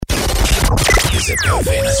Zip Code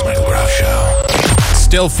Famous Michael Groff Show.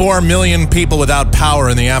 Still 4 million people without power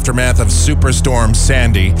in the aftermath of Superstorm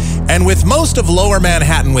Sandy. And with most of lower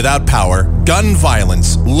Manhattan without power, gun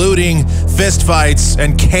violence, looting, fistfights,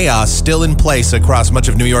 and chaos still in place across much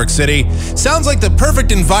of New York City, sounds like the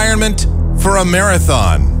perfect environment for a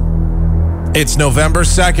marathon. It's November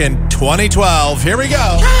 2nd, 2012. Here we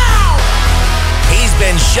go. He's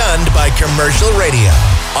been shunned by commercial radio,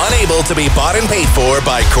 unable to be bought and paid for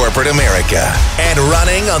by corporate America, and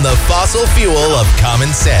running on the fossil fuel of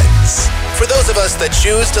common sense. For those of us that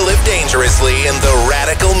choose to live dangerously in the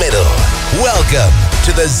radical middle, welcome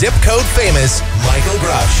to the Zip Code Famous Michael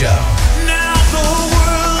Groff Show. Now the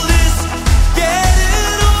world is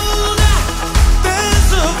getting older.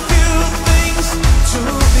 There's a few things to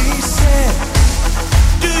be said.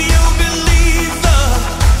 Do you believe the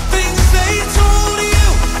things they told you?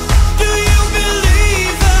 Do you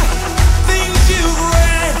believe the things you've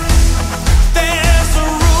read? There's a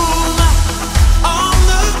rumor on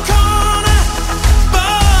the corner,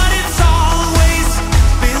 but it's always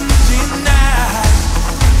been denied.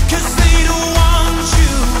 'Cause they don't want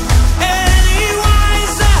you any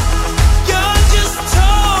wiser. You're just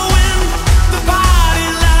towing the body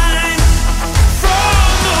line from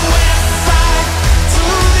the west side to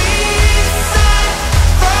the east side,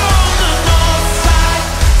 from the north side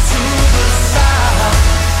to the south.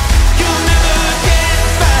 You'll never get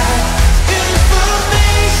back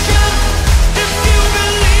information if you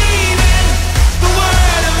believe in the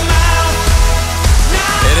word of mouth.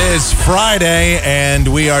 It is Friday, and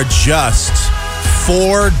we are just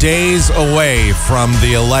 4 days away from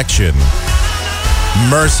the election.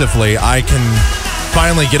 Mercifully, I can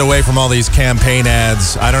finally get away from all these campaign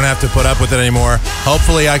ads. I don't have to put up with it anymore.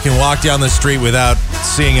 Hopefully, I can walk down the street without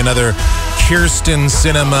seeing another Kirsten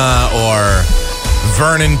Sinema or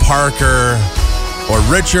Vernon Parker or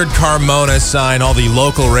Richard Carmona sign all the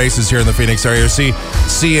local races here in the Phoenix area. See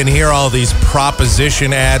and hear all these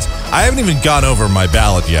proposition ads. I haven't even gone over my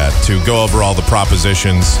ballot yet to go over all the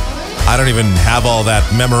propositions. I don't even have all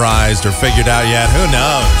that memorized or figured out yet. Who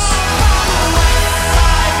knows?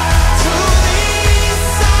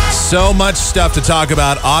 So much stuff to talk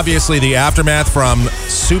about. Obviously, the aftermath from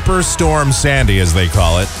Superstorm Sandy, as they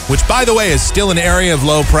call it, which, by the way, is still an area of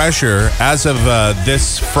low pressure as of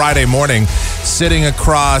this Friday morning, sitting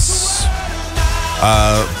across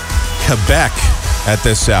Quebec at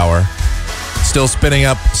this hour. Still spinning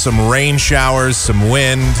up some rain showers, some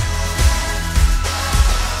wind.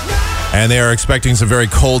 And they are expecting some very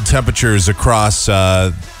cold temperatures across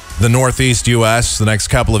the northeast U.S. the next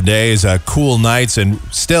couple of days, cool nights, and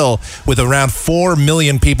still with around 4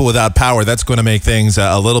 million people without power, that's going to make things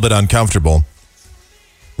a little bit uncomfortable.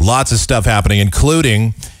 Lots of stuff happening,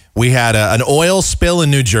 including we had an oil spill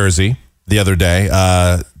in New Jersey the other day.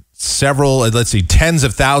 Tens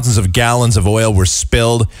of thousands of gallons of oil were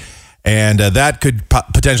spilled, and that could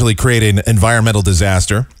potentially create an environmental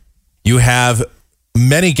disaster. You have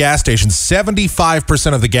many gas stations,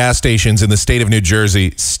 75% of the gas stations in the state of New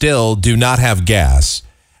Jersey still do not have gas.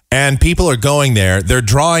 And people are going there. They're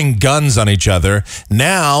drawing guns on each other.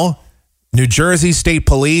 Now, New Jersey State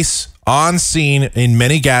Police on scene in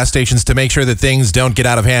many gas stations to make sure that things don't get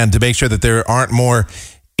out of hand, to make sure that there aren't more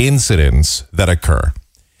incidents that occur.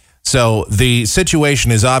 So the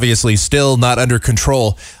situation is obviously still not under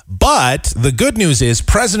control, but the good news is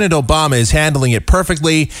President Obama is handling it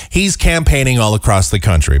perfectly. He's campaigning all across the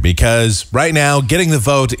country because right now getting the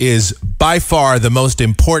vote is by far the most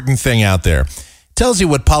important thing out there. Tells you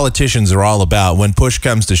what politicians are all about when push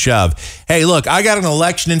comes to shove. Hey, look, I got an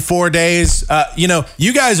election in 4 days.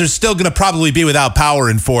 You guys are still going to probably be without power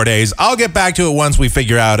in 4 days. I'll get back to it once we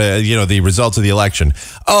figure out, the results of the election.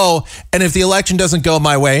 Oh, and if the election doesn't go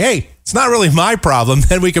my way, hey, it's not really my problem.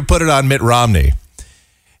 Then we could put it on Mitt Romney.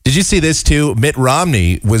 Did you see this too? Mitt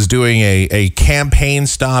Romney was doing a campaign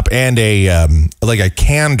stop and a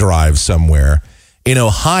can drive somewhere in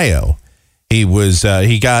Ohio. I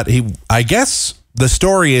guess the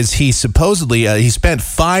story is he supposedly he spent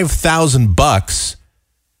 $5,000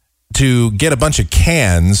 to get a bunch of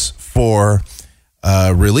cans for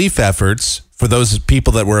relief efforts for those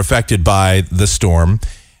people that were affected by the storm.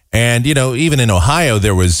 And, even in Ohio,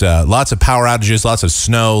 there was lots of power outages, lots of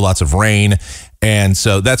snow, lots of rain. And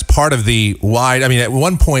so that's part of the wide. I mean, at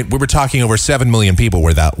one point, we were talking over 7 million people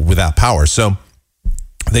without power. So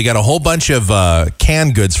they got a whole bunch of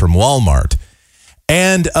canned goods from Walmart.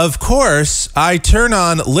 And, of course, I turn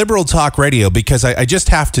on liberal talk radio because I just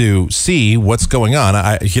have to see what's going on.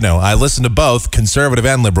 I listen to both conservative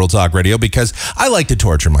and liberal talk radio because I like to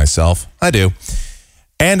torture myself. I do.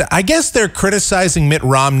 And I guess they're criticizing Mitt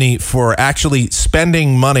Romney for actually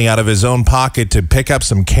spending money out of his own pocket to pick up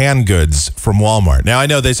some canned goods from Walmart. Now, I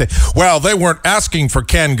know they say, well, they weren't asking for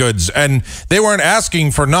canned goods and they weren't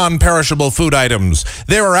asking for non-perishable food items.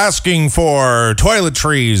 They were asking for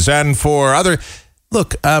toiletries and for other...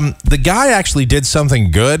 Look, the guy actually did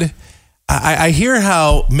something good. I hear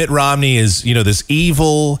how Mitt Romney is, this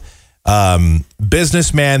evil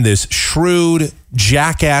businessman, this shrewd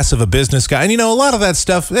jackass of a business guy. And, a lot of that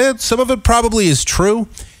stuff, some of it probably is true.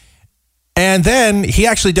 And then he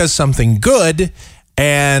actually does something good.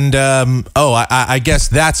 And, I guess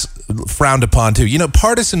that's frowned upon too.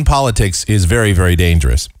 Partisan politics is very, very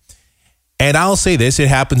dangerous. And I'll say this, it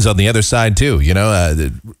happens on the other side too.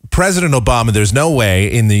 President Obama, there's no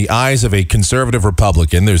way in the eyes of a conservative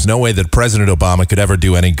Republican, there's no way that President Obama could ever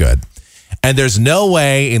do any good. And there's no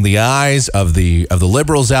way in the eyes of the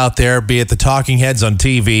liberals out there, be it the talking heads on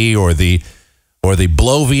TV or the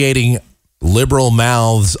bloviating liberal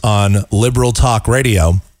mouths on liberal talk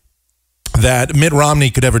radio, that Mitt Romney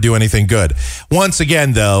could ever do anything good. Once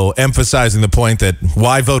again, though, emphasizing the point that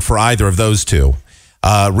why vote for either of those two,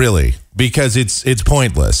 really, because it's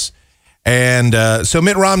pointless. And so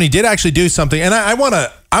Mitt Romney did actually do something, and I want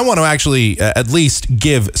to actually at least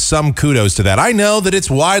give some kudos to that. I know that it's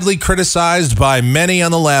widely criticized by many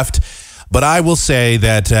on the left, but I will say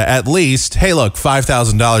that at least, hey, look,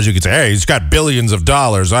 $5,000, you could say, hey, he's got billions of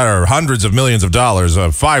dollars or hundreds of millions of dollars.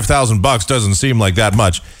 $5,000 doesn't seem like that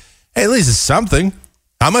much. Hey, at least it's something.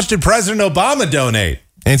 How much did President Obama donate?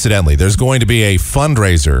 Incidentally, there's going to be a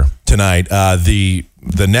fundraiser tonight.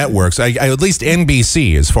 The networks, at least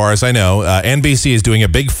NBC, as far as I know, NBC is doing a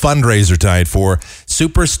big fundraiser tonight for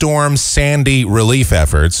Superstorm Sandy relief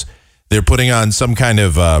efforts. They're putting on some kind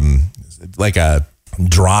of like a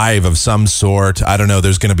drive of some sort. I don't know.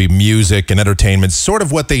 There's going to be music and entertainment, sort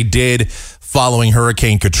of what they did following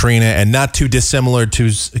Hurricane Katrina, and not too dissimilar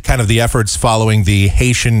to kind of the efforts following the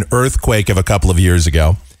Haitian earthquake of a couple of years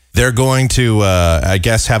ago. They're going to, I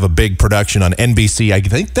guess, have a big production on NBC. I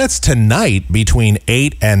think that's tonight between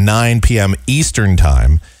 8 and 9 p.m. Eastern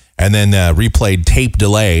time, and then replayed tape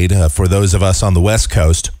delayed for those of us on the West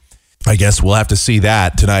Coast. I guess we'll have to see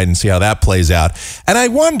that tonight and see how that plays out. And I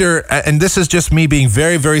wonder, and this is just me being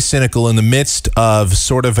very, very cynical in the midst of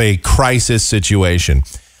sort of a crisis situation,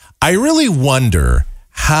 I really wonder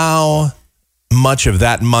how much of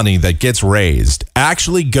that money that gets raised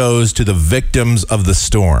actually goes to the victims of the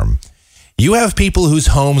storm. You have people whose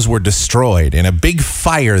homes were destroyed in a big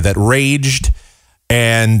fire that raged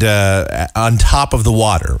and on top of the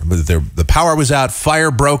water. The power was out, fire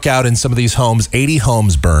broke out in some of these homes, 80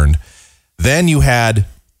 homes burned. Then you had,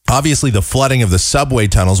 obviously, the flooding of the subway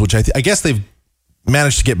tunnels, which I guess they've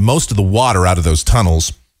managed to get most of the water out of those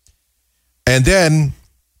tunnels. And then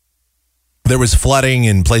there was flooding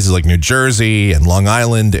in places like New Jersey and Long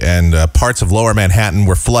Island, and parts of lower Manhattan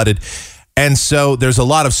were flooded. And so there's a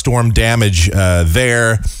lot of storm damage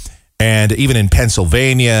there, and even in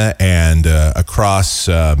Pennsylvania and across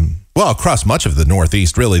much of the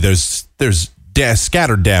Northeast, really. There's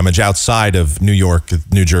scattered damage outside of New York,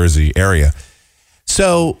 New Jersey area.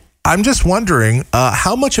 So I'm just wondering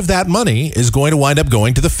how much of that money is going to wind up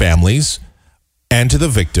going to the families and to the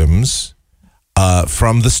victims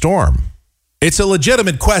from the storm. It's a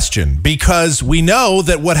legitimate question, because we know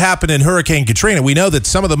that what happened in Hurricane Katrina, we know that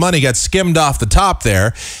some of the money got skimmed off the top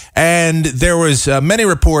there, and there was many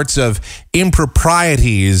reports of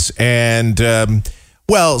improprieties and,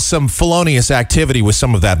 some felonious activity with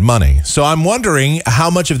some of that money. So I'm wondering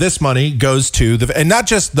how much of this money goes to and not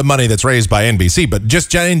just the money that's raised by NBC, but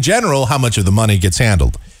just in general, how much of the money gets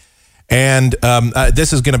handled. And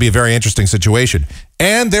this is going to be a very interesting situation.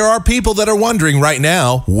 And there are people that are wondering right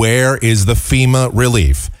now, where is the FEMA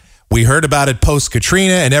relief? We heard about it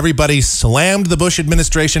post-Katrina, and everybody slammed the Bush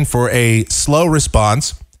administration for a slow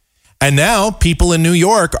response. And now people in New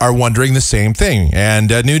York are wondering the same thing, and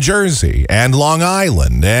New Jersey and Long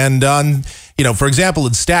Island. And, for example,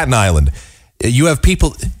 in Staten Island, you have people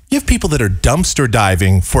that are dumpster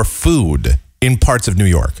diving for food in parts of New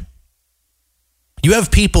York. You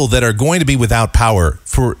have people that are going to be without power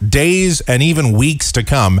for days and even weeks to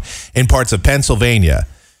come in parts of Pennsylvania,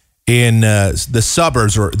 in the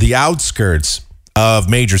suburbs or the outskirts of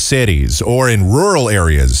major cities, or in rural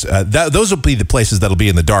areas. Those will be the places that'll be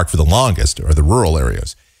in the dark for the longest, or the rural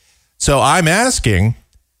areas. So I'm asking,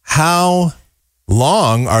 how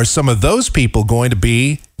long are some of those people going to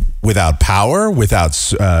be without power,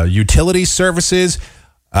 without utility services,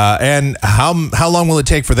 and how long will it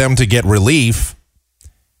take for them to get relief?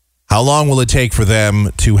 How long will it take for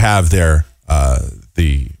them to have their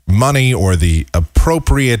the money or the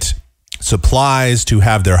appropriate supplies, to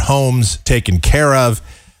have their homes taken care of.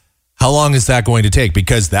 How long is that going to take?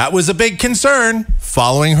 Because that was a big concern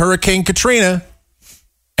following Hurricane Katrina.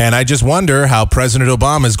 And I just wonder how President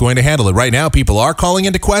Obama is going to handle it. Right now, people are calling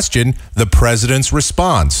into question the president's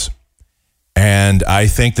response. And I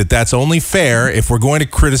think that that's only fair. If we're going to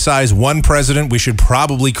criticize one president, we should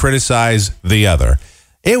probably criticize the other.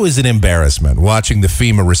 It was an embarrassment watching the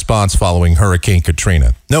FEMA response following Hurricane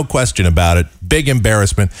Katrina. No question about it. Big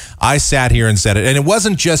embarrassment. I sat here and said it. And it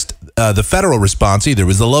wasn't just the federal response either. It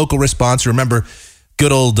was the local response. Remember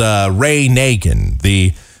good old Ray Nagin,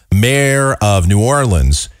 the mayor of New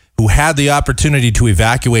Orleans, who had the opportunity to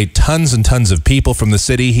evacuate tons and tons of people from the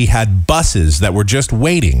city. He had buses that were just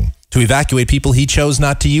waiting to evacuate people. He chose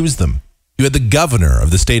not to use them. You had the governor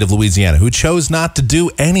of the state of Louisiana who chose not to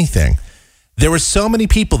do anything. There were so many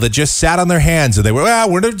people that just sat on their hands and they were,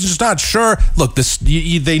 well, we're just not sure. Look,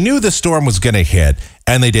 they knew the storm was going to hit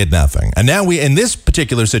and they did nothing. And now in this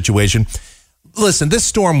particular situation, listen, this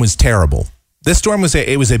storm was terrible. This storm was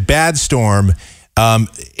a bad storm.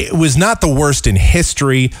 It was not the worst in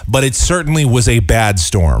history, but it certainly was a bad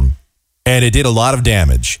storm. And it did a lot of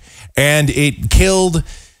damage. And it killed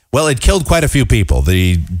quite a few people.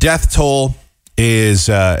 The death toll is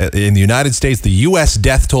in the United States, the U.S.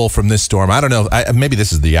 death toll from this storm. I don't know. Maybe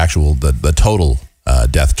this is the actual, the total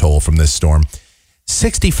death toll from this storm.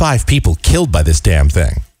 65 people killed by this damn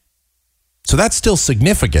thing. So that's still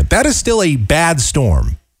significant. That is still a bad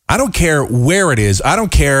storm. I don't care where it is. I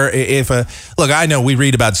don't care if look, I know we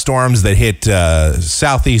read about storms that hit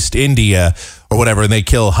southeast India or whatever, and they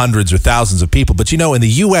kill hundreds or thousands of people. But, in the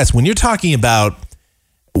U.S., when you're talking about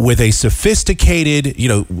with a sophisticated,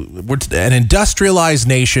 we're an industrialized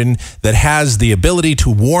nation that has the ability to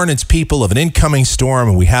warn its people of an incoming storm,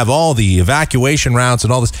 and we have all the evacuation routes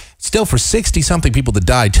and all this, still for 60-something people to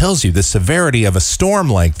die tells you the severity of a storm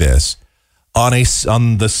like this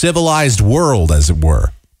on the civilized world, as it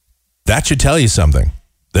were. That should tell you something.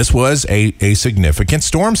 This was a significant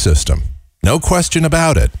storm system. No question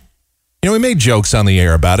about it. We made jokes on the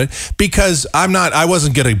air about it because I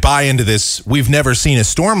wasn't going to buy into this. We've never seen a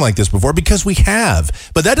storm like this before, because we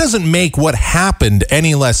have. But that doesn't make what happened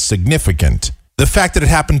any less significant. The fact that it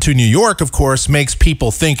happened to New York, of course, makes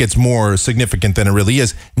people think it's more significant than it really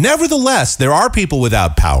is. Nevertheless, there are people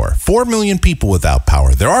without power. 4 million people without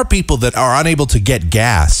power. There are people that are unable to get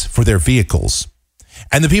gas for their vehicles.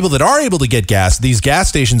 And the people that are able to get gas, these gas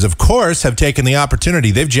stations, of course, have taken the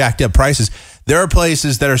opportunity. They've jacked up prices. There are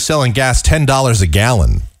places that are selling gas $10 a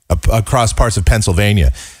gallon across parts of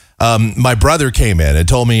Pennsylvania. My brother came in and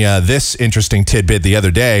told me this interesting tidbit the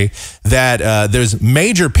other day, that there's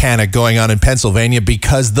major panic going on in Pennsylvania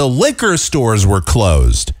because the liquor stores were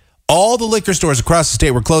closed. All the liquor stores across the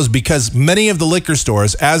state were closed because many of the liquor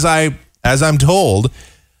stores, as I'm told,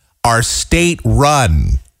 are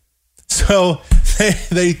state-run. So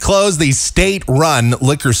they closed these state-run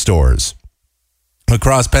liquor stores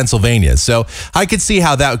across Pennsylvania. So I could see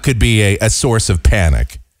how that could be a source of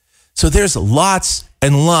panic. So there's lots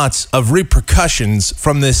and lots of repercussions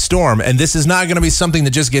from this storm. And this is not going to be something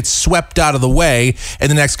that just gets swept out of the way in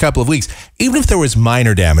the next couple of weeks. Even if there was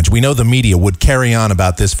minor damage, we know the media would carry on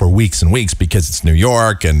about this for weeks and weeks because it's New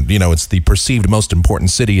York and, it's the perceived most important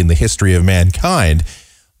city in the history of mankind.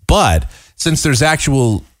 But since there's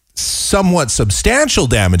actual somewhat substantial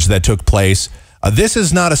damage that took place, this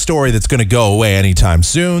is not a story that's going to go away anytime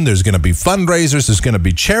soon. There's going to be fundraisers, there's going to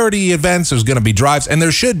be charity events, there's going to be drives, and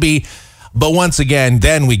there should be. But once again,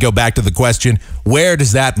 then we go back to the question, where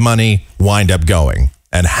does that money wind up going?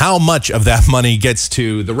 And how much of that money gets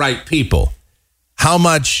to the right people? How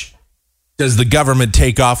much does the government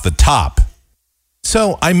take off the top?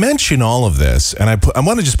 So I mention all of this, and I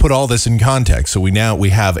want to just put all this in context. So we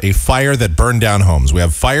have a fire that burned down homes. We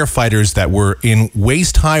have firefighters that were in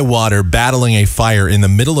waist-high water battling a fire in the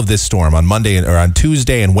middle of this storm on Monday or on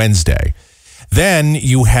Tuesday and Wednesday. Then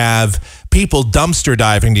you have people dumpster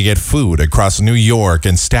diving to get food across New York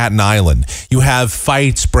and Staten Island. You have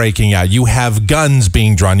fights breaking out. You have guns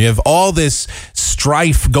being drawn. You have all this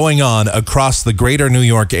strife going on across the greater New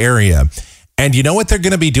York area. And you know what they're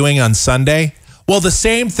going to be doing on Sunday? Well, the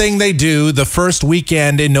same thing they do the first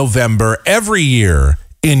weekend in November every year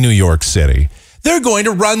in New York City. They're going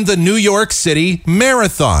to run the New York City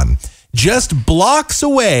Marathon. Just blocks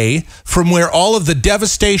away from where all of the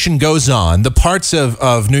devastation goes on, the parts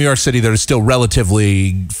of New York City that are still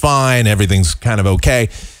relatively fine, everything's kind of okay.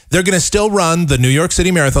 They're going to still run the New York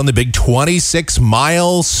City Marathon, the big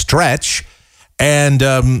 26-mile stretch, and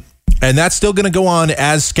that's still going to go on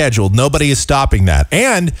as scheduled. Nobody is stopping that.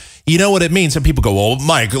 And you know what it means? Some people go, well,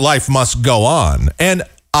 Mike, life must go on. And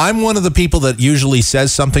I'm one of the people that usually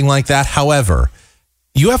says something like that. However,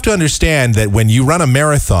 you have to understand that when you run a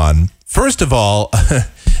marathon, first of all,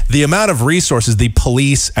 the amount of resources, the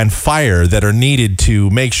police and fire that are needed to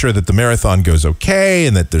make sure that the marathon goes okay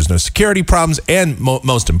and that there's no security problems, and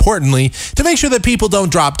most importantly, to make sure that people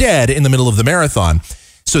don't drop dead in the middle of the marathon.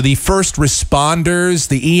 So the first responders,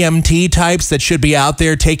 the EMT types that should be out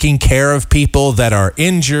there taking care of people that are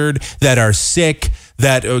injured, that are sick,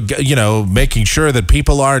 that, making sure that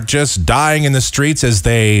people aren't just dying in the streets as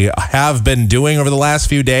they have been doing over the last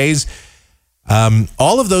few days.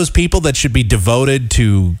 All of those people that should be devoted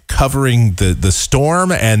to covering the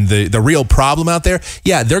storm and the real problem out there,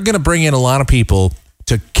 yeah, they're going to bring in a lot of people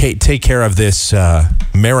to take care of this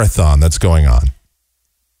marathon that's going on.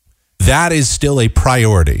 That is still a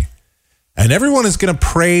priority. And everyone is going to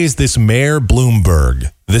praise this Mayor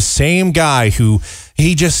Bloomberg, the same guy who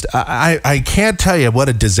I can't tell you what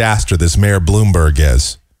a disaster this Mayor Bloomberg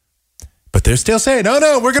is. But they're still saying, oh,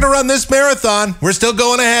 no, we're going to run this marathon. We're still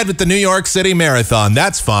going ahead with the New York City Marathon.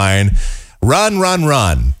 That's fine. Run, run,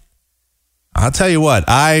 run. I'll tell you what,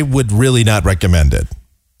 I would really not recommend it.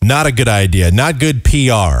 Not a good idea. Not good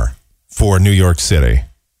PR for New York City.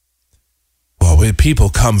 Well, people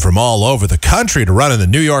come from all over the country to run in the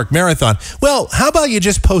New York Marathon. Well, how about you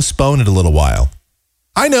just postpone it a little while?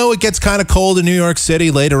 I know it gets kind of cold in New York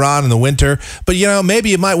City later on in the winter, but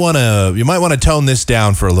maybe you might want to tone this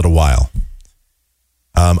down for a little while.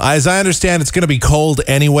 As I understand, it's going to be cold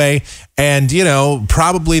anyway, and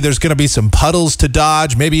probably there's going to be some puddles to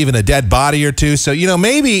dodge, maybe even a dead body or two. So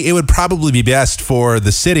maybe it would probably be best for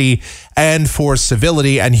the city and for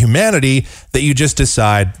civility and humanity that you just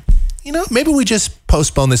decide, maybe we just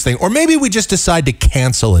postpone this thing, or maybe we just decide to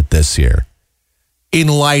cancel it this year in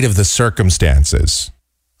light of the circumstances.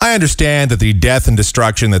 I understand that the death and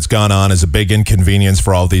destruction that's gone on is a big inconvenience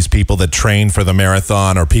for all these people that train for the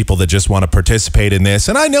marathon or people that just want to participate in this.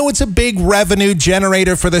 And I know it's a big revenue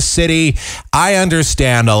generator for the city. I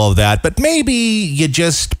understand all of that, but maybe you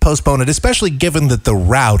just postpone it, especially given that the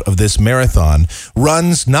route of this marathon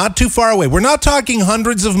runs not too far away. We're not talking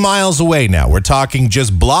hundreds of miles away now. We're talking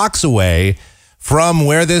just blocks away from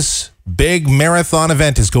where this big marathon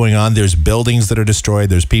event is going on. There's buildings that are destroyed.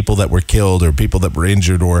 There's people that were killed or people that were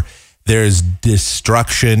injured, or there's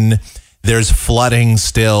destruction. There's flooding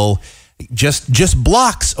still. Just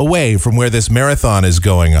blocks away from where this marathon is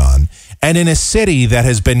going on. And in a city that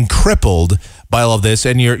has been crippled by all of this,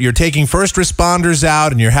 and you're taking first responders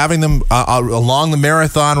out and you're having them along the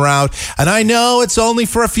marathon route. And I know it's only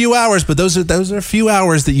for a few hours, but those are a few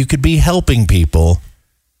hours that you could be helping people.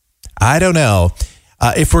 I don't know.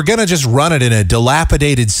 If we're going to just run it in a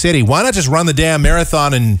dilapidated city, why not just run the damn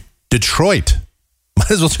marathon in Detroit? Might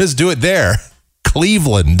as well just do it there.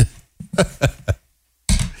 Cleveland.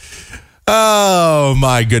 Oh,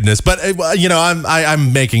 my goodness. But,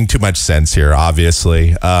 I'm making too much sense here,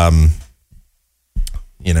 obviously. I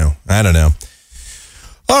don't know.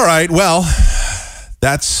 All right, well,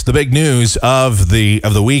 that's the big news of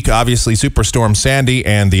the week. Obviously, Superstorm Sandy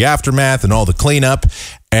and the aftermath and all the cleanup.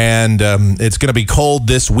 And it's going to be cold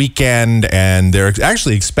this weekend, and they're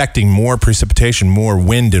actually expecting more precipitation, more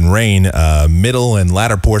wind and rain, middle and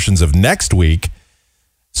latter portions of next week.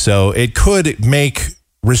 So it could make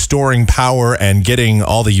restoring power and getting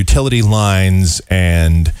all the utility lines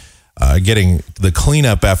and getting the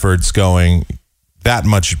cleanup efforts going that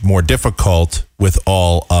much more difficult with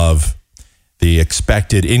all of the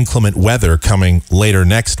expected inclement weather coming later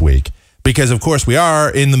next week. Because, of course, we are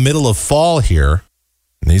in the middle of fall here.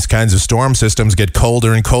 And these kinds of storm systems get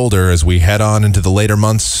colder and colder as we head on into the later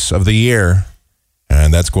months of the year.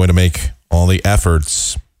 And that's going to make all the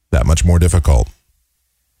efforts that much more difficult.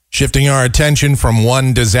 Shifting our attention from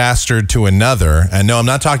one disaster to another. And no, I'm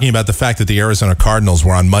not talking about the fact that the Arizona Cardinals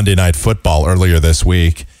were on Monday Night Football earlier this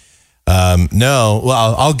week. No,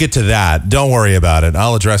 well, I'll get to that. Don't worry about it.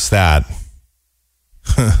 I'll address that.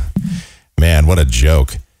 Man, what a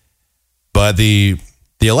joke. But the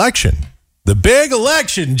election, the big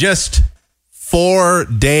election, just 4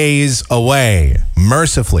 days away.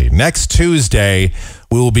 Mercifully, next Tuesday,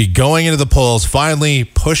 we will be going into the polls, finally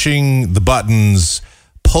pushing the buttons,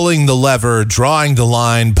 pulling the lever, drawing the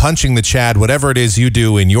line, punching the Chad, whatever it is you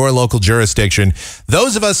do in your local jurisdiction.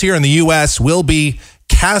 Those of us here in the U.S. will be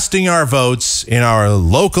casting our votes in our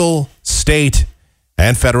local, state,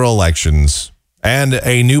 and federal elections. And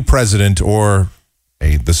a new president or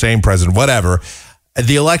the same president, whatever.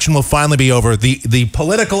 The election will finally be over. The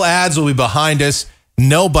political ads will be behind us.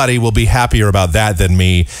 Nobody will be happier about that than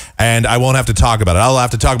me. And I won't have to talk about it. I'll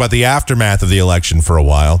have to talk about the aftermath of the election for a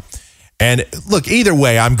while. And look, either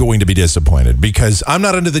way, I'm going to be disappointed because I'm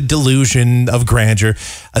not under the delusion of grandeur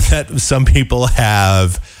that some people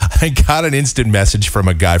have. I got an instant message from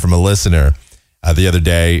a listener the other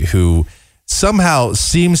day who somehow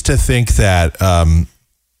seems to think that,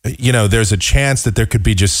 there's a chance that there could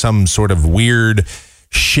be just some sort of weird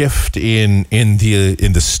shift in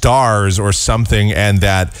the stars or something, and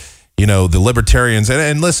that the libertarians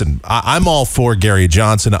and listen, I'm all for Gary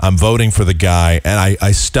Johnson. I'm voting for the guy, and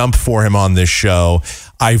I stump for him on this show.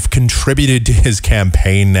 I've contributed to his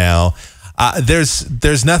campaign now.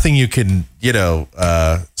 There's nothing you can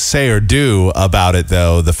say or do about it,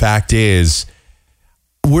 though. The fact is,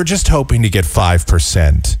 we're just hoping to get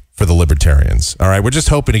 5% for the libertarians. All right, we're just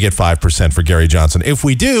hoping to get 5% for Gary Johnson. If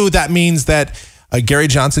we do, that means that Gary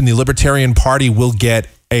Johnson, the Libertarian Party, will get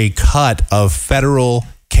a cut of federal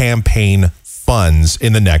campaign funds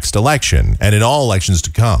in the next election and in all elections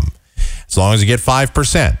to come, as long as you get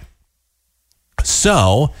 5%.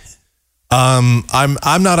 So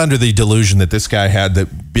I'm not under the delusion that this guy had that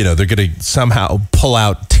they're going to somehow pull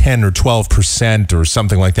out 10 or 12% or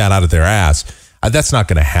something like that out of their ass. That's not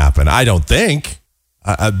going to happen. I don't think.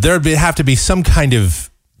 There'd have to be something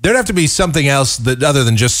else that other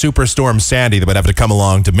than just Superstorm Sandy that would have to come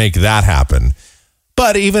along to make that happen.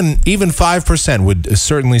 But even 5% would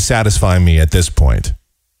certainly satisfy me at this point.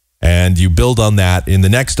 And you build on that in the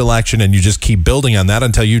next election, and you just keep building on that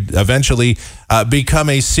until you eventually become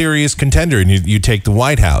a serious contender, and you take the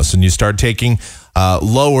White House, and you start taking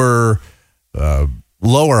lower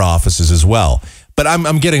offices as well. But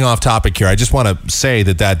I'm getting off topic here. I just want to say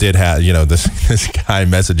that did have, this guy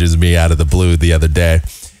messages me out of the blue the other day.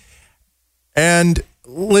 And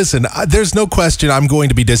listen, there's no question I'm going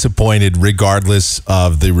to be disappointed regardless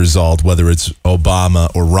of the result, whether it's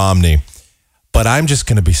Obama or Romney. But I'm just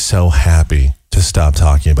going to be so happy to stop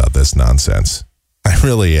talking about this nonsense. I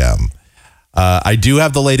really am. I do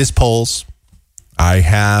have the latest polls. I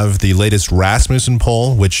have the latest Rasmussen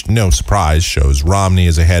poll, which, no surprise, shows Romney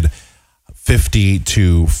is ahead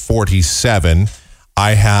 50-47.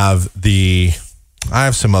 I have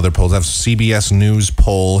some other polls. I have CBS News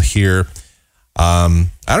poll here. I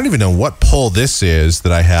don't even know what poll this is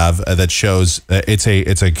that I have that shows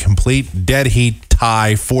it's a complete dead heat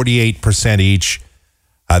tie, 48% each.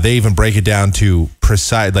 They even break it down to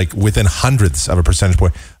precise, like within hundredths of a percentage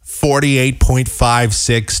point,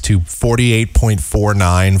 48.56 to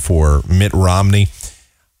 48.49 for Mitt Romney.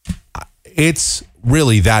 It's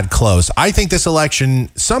really that close. I think this election,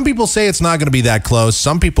 some people say it's not going to be that close.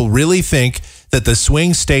 Some people really think that the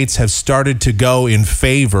swing states have started to go in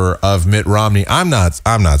favor of Mitt Romney. I'm not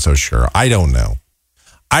so sure. I don't know.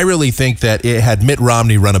 I really think that had Mitt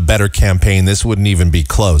Romney run a better campaign, this wouldn't even be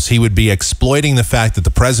close. He would be exploiting the fact that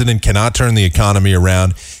the president cannot turn the economy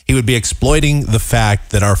around. He would be exploiting the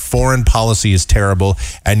fact that our foreign policy is terrible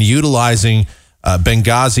and utilizing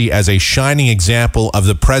Benghazi as a shining example of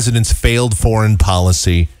the president's failed foreign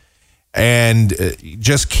policy, and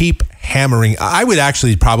just keep hammering. I would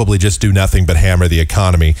actually probably just do nothing but hammer the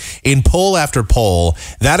economy. In poll after poll,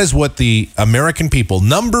 that is what the American people,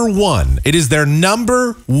 it is their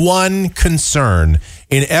number one concern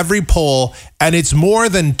in every poll, and it's more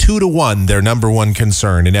than 2-1. Their number one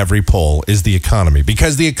concern in every poll is the economy,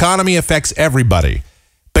 because the economy affects everybody.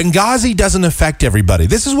 Benghazi doesn't affect everybody.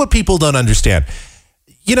 This is what people don't understand.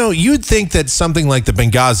 You'd think that something like the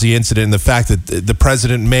Benghazi incident and the fact that the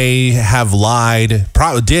president may have lied,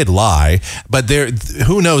 probably did lie, but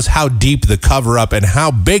who knows how deep the cover-up and how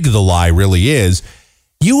big the lie really is.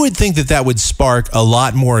 You would think that would spark a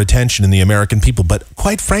lot more attention in the American people, but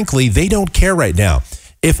quite frankly, they don't care right now.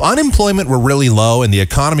 If unemployment were really low and the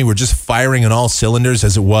economy were just firing on all cylinders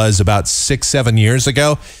as it was about 6-7 years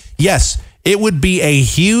ago, yes, it would be a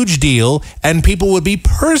huge deal, and people would be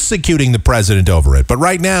persecuting the president over it. But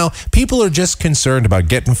right now, people are just concerned about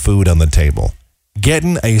getting food on the table,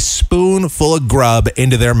 getting a spoonful of grub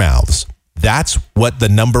into their mouths. That's what the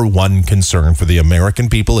number one concern for the American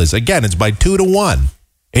people is. Again, it's by 2-1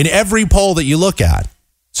 in every poll that you look at.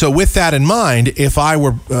 So with that in mind, if I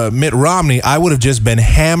were Mitt Romney, I would have just been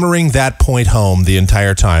hammering that point home the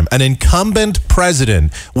entire time. An incumbent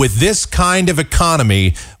president with this kind of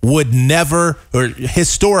economy would never, or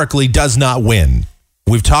historically does not win.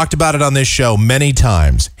 We've talked about it on this show many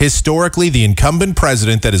times. Historically, the incumbent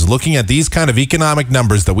president that is looking at these kind of economic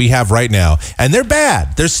numbers that we have right now, and they're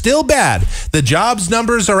bad. They're still bad. The jobs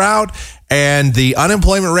numbers are out, and the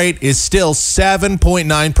unemployment rate is still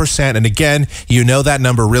 7.9%. And again, that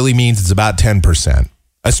number really means it's about 10%,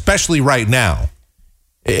 especially right now.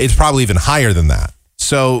 It's probably even higher than that.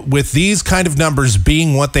 So with these kind of numbers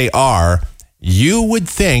being what they are, you would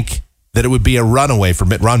think that it would be a runaway for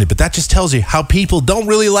Mitt Romney. But that just tells you how people don't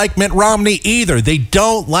really like Mitt Romney either. They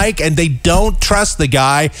don't like and they don't trust the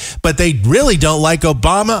guy, but they really don't like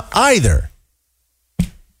Obama either.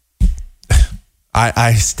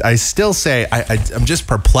 I still say I'm just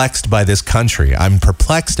perplexed by this country. I'm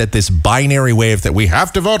perplexed at this binary wave that we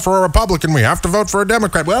have to vote for a Republican, we have to vote for a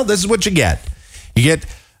Democrat. Well, this is what you get. You get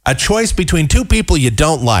a choice between two people you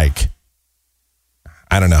don't like.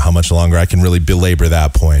 I don't know how much longer I can really belabor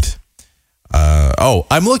that point.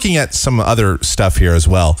 I'm looking at some other stuff here as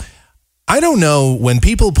well. I don't know, when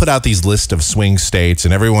people put out these lists of swing states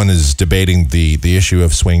and everyone is debating the issue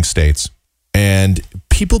of swing states, and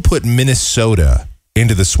people put Minnesota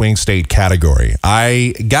into the swing state category.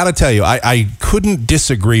 I got to tell you, I couldn't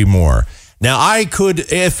disagree more. Now, I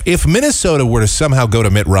could, if Minnesota were to somehow go to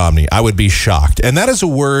Mitt Romney, I would be shocked. And that is a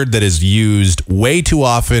word that is used way too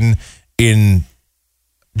often in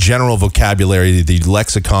general vocabulary, the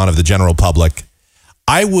lexicon of the general public.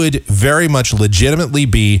 I would very much legitimately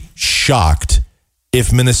be shocked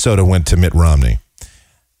if Minnesota went to Mitt Romney.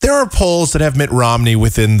 There are polls that have Mitt Romney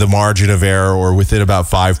within the margin of error or within about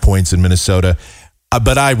 5 points in Minnesota,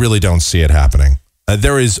 but I really don't see it happening.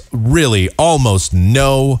 There is really almost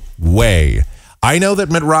no way. I know that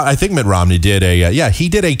I think Mitt Romney did he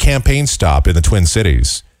did a campaign stop in the Twin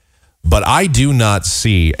Cities, but I do not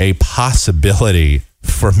see a possibility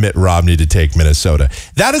for Mitt Romney to take Minnesota.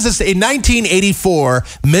 That is in 1984,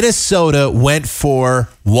 Minnesota went for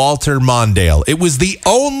Walter Mondale. It was the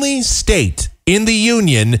only state in the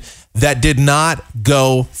Union that did not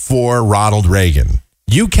go for Ronald Reagan.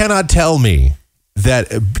 You cannot tell me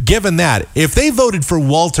that, given that, if they voted for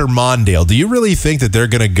Walter Mondale, do you really think that they're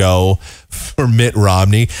going to go for Mitt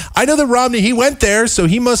Romney? I know that Romney, he went there, so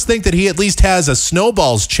he must think that he at least has a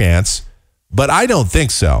snowball's chance, but I don't think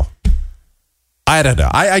so. I don't know.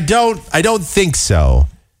 I don't think so.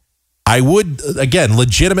 I would, again,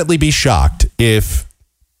 legitimately be shocked if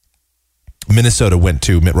Minnesota went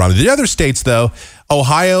to Mitt Romney. The other states, though,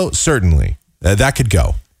 Ohio, certainly. That could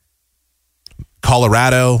go.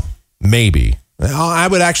 Colorado, maybe. I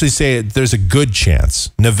would actually say there's a good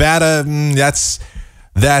chance. Nevada,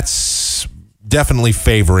 that's definitely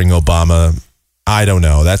favoring Obama. I don't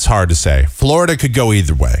know. That's hard to say. Florida could go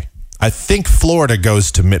either way. I think Florida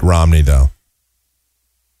goes to Mitt Romney, though.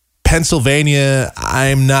 Pennsylvania,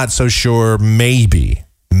 I'm not so sure. Maybe.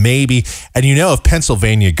 And if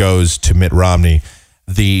Pennsylvania goes to Mitt Romney,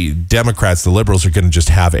 the Democrats, the liberals, are going to just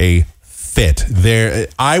have a fit.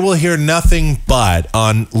 I will hear nothing but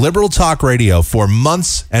on liberal talk radio for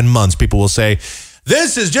months and months. People will say,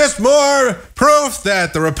 this is just more proof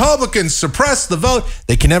that the Republicans suppress the vote.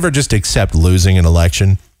 They can never just accept losing an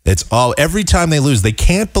election. Every time they lose, they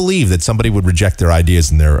can't believe that somebody would reject their ideas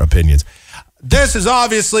and their opinions. This is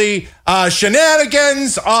obviously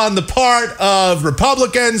shenanigans on the part of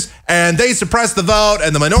Republicans, and they suppressed the vote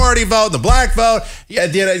and the minority vote, the black vote. Yeah,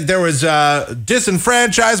 there was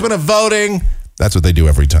disenfranchisement of voting. That's what they do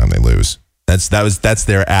every time they lose. That's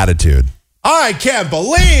their attitude. I can't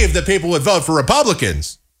believe that people would vote for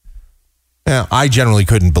Republicans. Yeah, I generally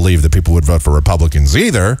couldn't believe that people would vote for Republicans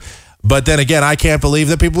either. But then again, I can't believe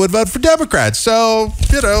that people would vote for Democrats. So,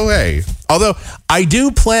 hey. Although I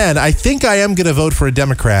think I am going to vote for a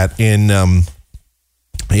Democrat in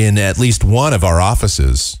at least one of our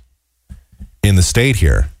offices in the state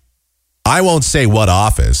here. I won't say what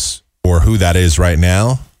office or who that is right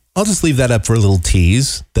now. I'll just leave that up for a little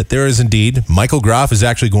tease that there is indeed. Michael Groff is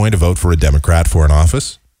actually going to vote for a Democrat for an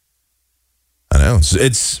office. I know.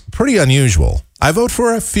 It's pretty unusual. I vote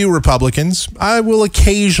for a few Republicans. I will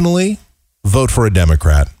occasionally vote for a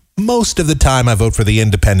Democrat. Most of the time, I vote for the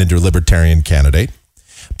independent or libertarian candidate.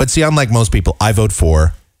 But see, unlike most people, I vote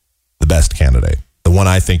for the best candidate, the one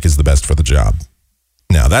I think is the best for the job.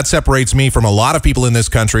 Now, that separates me from a lot of people in this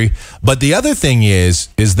country. But the other thing is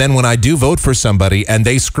then when I do vote for somebody and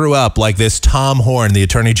they screw up, like this Tom Horn, the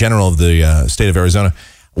Attorney General of the state of Arizona,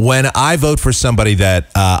 when I vote for somebody that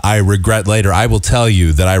I regret later, I will tell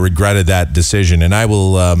you that I regretted that decision, and I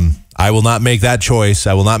will not make that choice.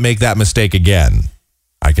 I will not make that mistake again.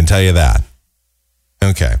 I can tell you that.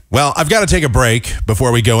 Okay. Well, I've got to take a break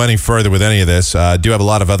before we go any further with any of this. I do have a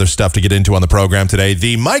lot of other stuff to get into on the program today.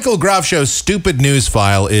 The Michael Groff Show stupid news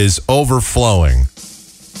file is overflowing.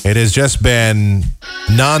 It has just been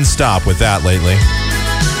nonstop with that lately.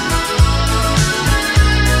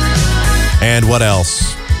 And what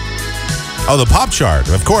else? Oh, the pop chart.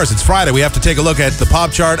 Of course, it's Friday. We have to take a look at the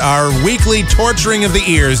pop chart, our weekly torturing of the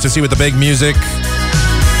ears to see what the big music,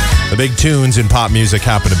 the big tunes in pop music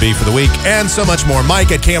happen to be for the week, and so much more.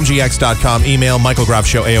 Mike at KMGX.com. Email Michael Groff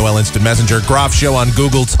Show, AOL Instant Messenger. Groff Show on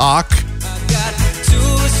Google Talk. I've got 2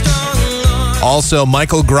 strong Also,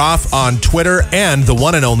 Michael Groff on Twitter and the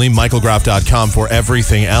one and only michaelgroff.com for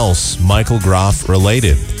everything else Michael Groff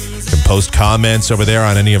related. You can post comments over there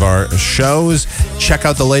on any of our shows, check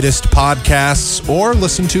out the latest podcasts, or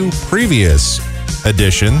listen to previous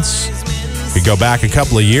editions. You go back a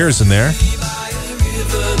couple of years in there.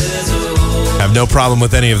 Have no problem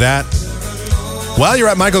with any of that. While you're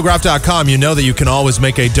at michaelgroff.com, you know that you can always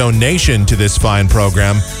make a donation to this fine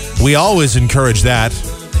program. We always encourage that.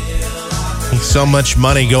 So much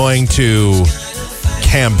money going to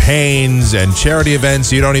campaigns and charity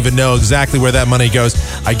events, you don't even know exactly where that money goes.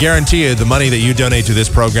 I guarantee you the money that you donate to this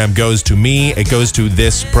program goes to me. It goes to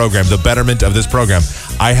this program, the betterment of this program.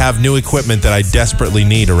 I have new equipment that I desperately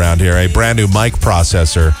need around here. A brand new mic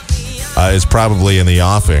processor is probably in the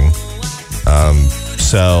offing.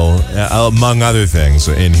 So, among other things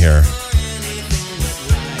in here.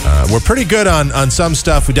 We're pretty good on some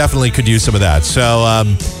stuff. We definitely could use some of that. So,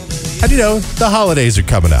 and you know, the holidays are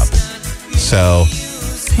coming up. So,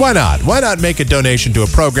 why not? Why not make a donation to a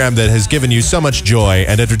program that has given you so much joy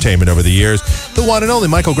and entertainment over the years? The one and only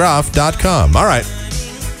michaelgroff.com. All right.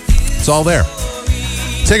 It's all there.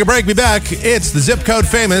 Take a break. Be back. It's the Zip Code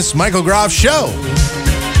Famous Michael Groff Show. Wise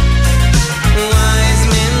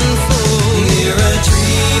men fall near a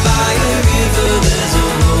tree by a river. There's a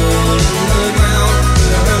hole in the ground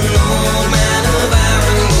where an old man of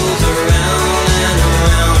iron goes around and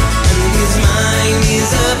around. And his mind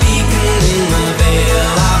is a beacon in the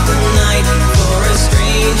veil of the night. For a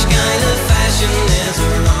strange kind of fashion, there's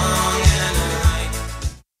a wrong and a right.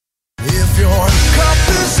 If your cup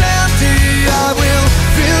is empty, I will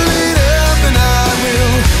fill it up and I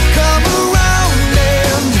will come around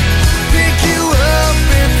and pick you up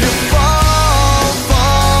if you fall,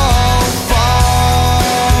 fall,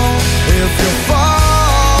 fall. If you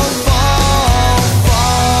fall, fall,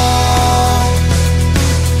 fall.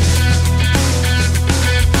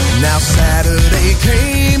 Now Saturday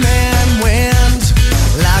came and went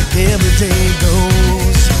like every day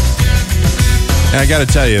goes. I got to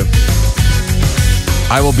tell you,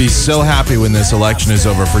 I will be so happy when this election is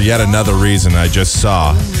over for yet another reason I just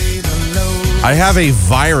saw. I have a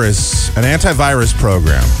virus, an antivirus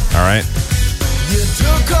program, all right?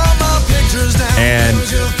 And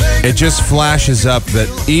it just flashes up that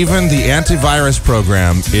even the antivirus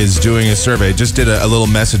program is doing a survey. It just did a little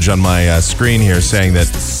message on my screen here saying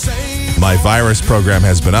that my virus program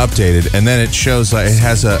has been updated. And then it shows, it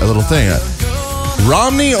has a little thing,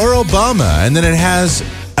 Romney or Obama. And then it has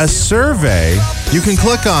a survey you can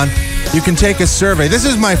click on. You can take a survey. This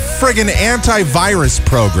is my friggin' antivirus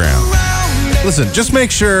program. Listen, just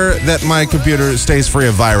make sure that my computer stays free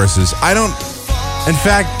of viruses. In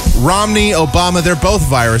fact, Romney, Obama, they're both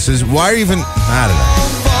viruses. Why even, I don't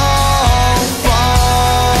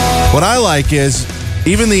know. What I like is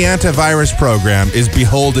even the antivirus program is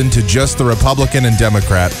beholden to just the Republican and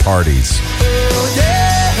Democrat parties.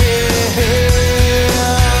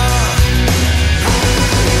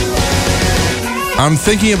 I'm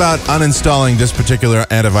thinking about uninstalling this particular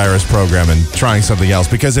antivirus program and trying something else,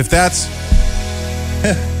 because if that's...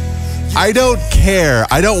 I don't care.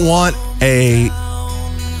 I don't want an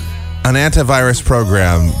antivirus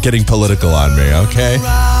program getting political on me, okay?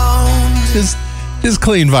 Just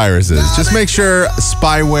clean viruses. Just make sure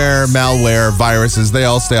spyware, malware, viruses, they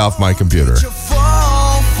all stay off my computer.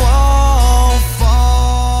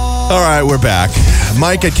 All right, we're back.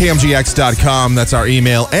 Mike at KMGX.com. That's our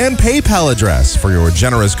email and PayPal address for your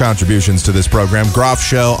generous contributions to this program. Groff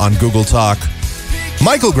Show on Google Talk.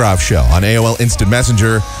 Michael Groff Show on AOL Instant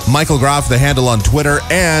Messenger. Michael Groff, the handle on Twitter.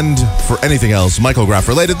 And for anything else Michael Groff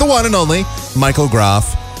related, the one and only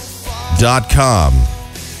michaelgroff.com.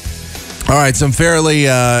 All right, some fairly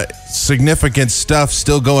significant stuff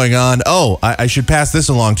still going on. Oh, I should pass this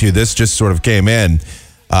along to you. This just sort of came in.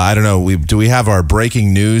 I don't know, do we have our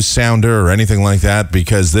breaking news sounder or anything like that?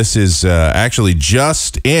 Because this is actually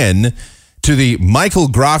just in to the Michael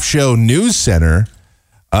Groff Show News Center.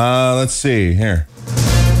 Let's see, here.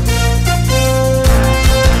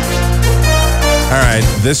 All right,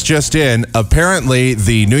 this just in. Apparently,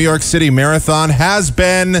 the New York City Marathon has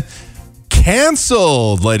been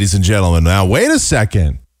canceled, ladies and gentlemen. Now, wait a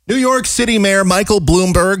second. New York City Mayor Michael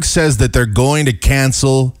Bloomberg says that they're going to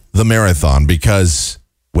cancel the marathon because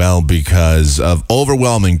of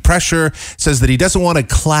overwhelming pressure, says that he doesn't want a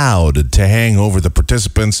cloud to hang over the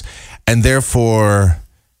participants, and therefore,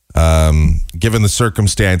 given the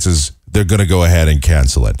circumstances, they're going to go ahead and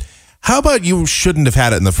cancel it. How about you shouldn't have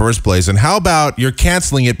had it in the first place, and how about you're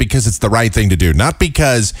canceling it because it's the right thing to do, not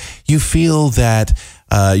because you feel that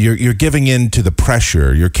you're giving in to the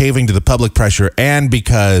pressure, you're caving to the public pressure, and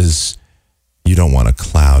because you don't want a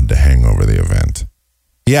cloud to hang over the event.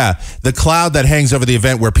 Yeah, the cloud that hangs over the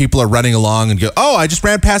event where people are running along and go, oh, I just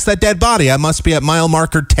ran past that dead body. I must be at mile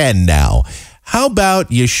marker 10 now. How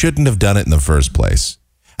about you shouldn't have done it in the first place?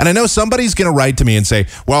 And I know somebody's going to write to me and say,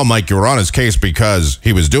 well, Mike, you were on his case because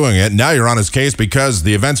he was doing it. Now you're on his case because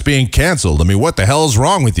the event's being canceled. I mean, what the hell is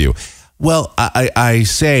wrong with you? Well, I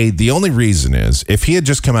say the only reason is if he had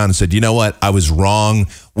just come out and said, you know what, I was wrong.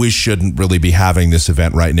 We shouldn't really be having this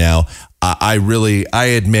event right now.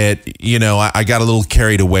 I admit, I got a little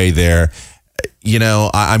carried away there.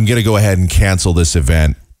 I'm going to go ahead and cancel this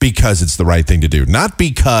event because it's the right thing to do. Not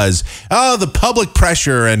because, the public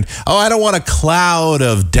pressure and, I don't want a cloud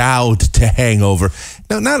of doubt to hang over.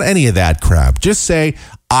 No, not any of that crap. Just say,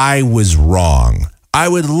 I was wrong. I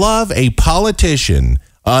would love a politician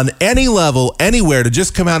on any level, anywhere, to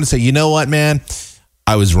just come out and say, you know what, man,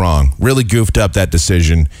 I was wrong. Really goofed up that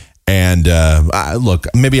decision. And look,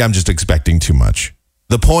 maybe I'm just expecting too much.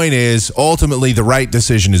 The point is, ultimately, the right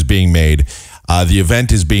decision is being made. The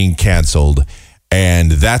event is being canceled.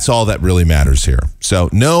 And that's all that really matters here. So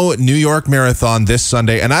no New York Marathon this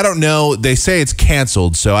Sunday. And I don't know, they say it's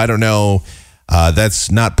canceled. So I don't know.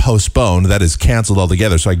 That's not postponed. That is canceled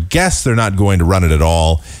altogether. So I guess they're not going to run it at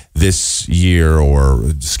all this year or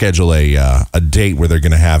schedule a date where they're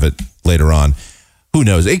going to have it later on. Who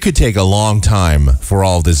knows? It could take a long time for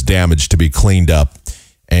all this damage to be cleaned up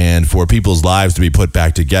and for people's lives to be put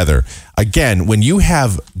back together. Again, when you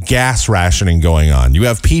have gas rationing going on, you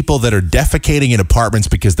have people that are defecating in apartments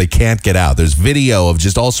because they can't get out. There's video of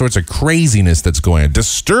just all sorts of craziness that's going on,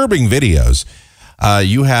 disturbing videos.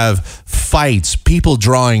 You have fights, people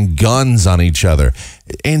drawing guns on each other.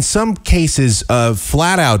 In some cases,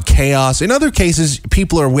 flat out chaos. In other cases,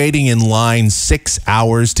 people are waiting in line 6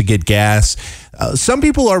 hours to get gas. Some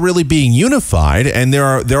people are really being unified, and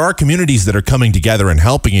there are communities that are coming together and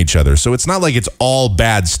helping each other. So it's not like it's all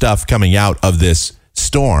bad stuff coming out of this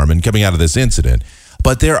storm and coming out of this incident.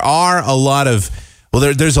 But there are a lot of,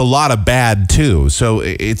 there's a lot of bad too. So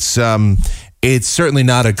it's certainly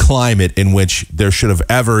not a climate in which there should have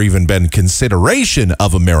ever even been consideration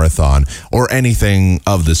of a marathon or anything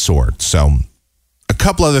of the sort. So a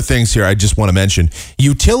couple other things here I just want to mention.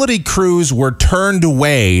 Utility crews were turned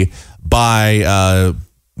away by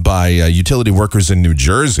utility workers in New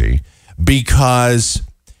Jersey because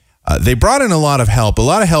they brought in a lot of help. A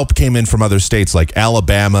lot of help came in from other states like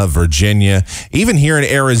Alabama, Virginia. Even here in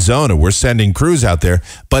Arizona, we're sending crews out there.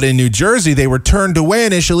 But in New Jersey, they were turned away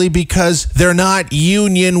initially because they're not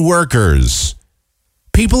union workers.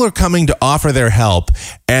 People are coming to offer their help,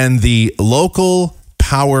 and the local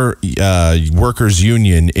power workers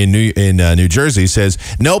union in New Jersey says,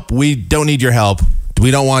 nope, we don't need your help. We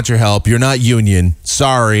don't want your help. You're not union.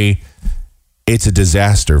 Sorry. It's a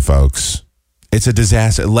disaster, folks. It's a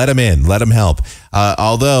disaster. Let them in. Let them help.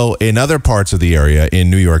 Although in other parts of the area, in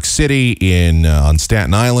New York City, on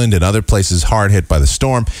Staten Island, and other places hard hit by the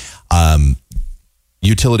storm,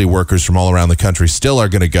 utility workers from all around the country still are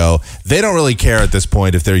going to go. They don't really care at this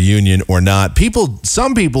point if they're union or not.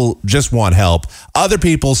 Some people just want help. Other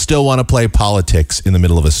people still want to play politics in the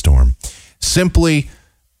middle of a storm. Simply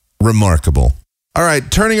remarkable. All right,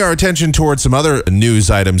 turning our attention towards some other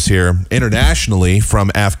news items here internationally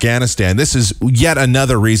from Afghanistan. This is yet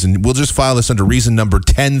another reason. We'll just file this under reason number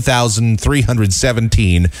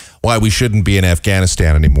 10,317 why we shouldn't be in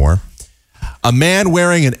Afghanistan anymore. A man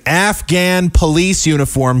wearing an Afghan police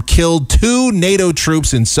uniform killed 2 NATO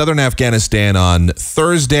troops in southern Afghanistan on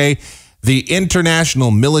Thursday. The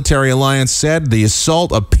International Military Alliance said the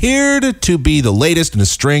assault appeared to be the latest in a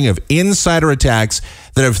string of insider attacks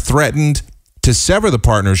that have threatened to sever the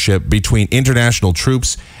partnership between international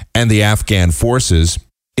troops and the Afghan forces.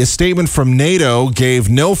 A statement from NATO gave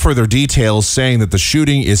no further details, saying that the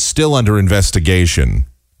shooting is still under investigation.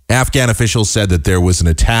 Afghan officials said that there was an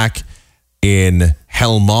attack in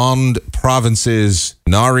Helmand Province's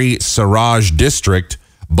Nari Saraj district,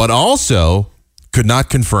 but also could not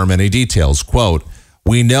confirm any details. Quote,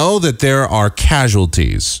 "We know that there are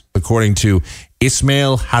casualties," according to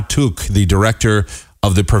Ismail Hatouk, the director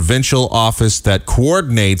of the provincial office that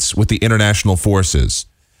coordinates with the international forces.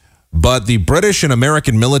 But the British and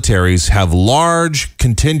American militaries have large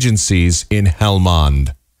contingencies in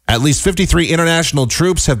Helmand. At least 53 international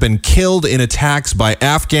troops have been killed in attacks by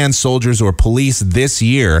Afghan soldiers or police this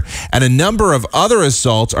year, and a number of other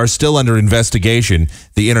assaults are still under investigation,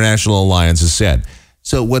 the International Alliance has said.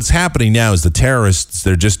 So what's happening now is the terrorists,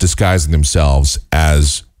 they're just disguising themselves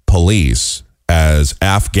as police, as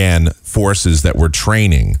Afghan forces that were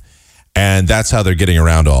training. And that's how they're getting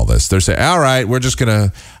around all this. They're saying, all right, we're just going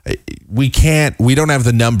to, we don't have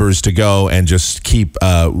the numbers to go and just keep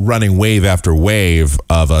running wave after wave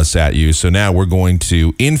of us at you. So now we're going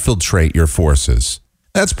to infiltrate your forces.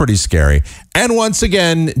 That's pretty scary. And once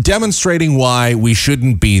again, demonstrating why we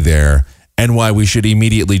shouldn't be there and why we should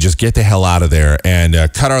immediately just get the hell out of there and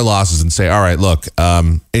cut our losses and say, all right, look,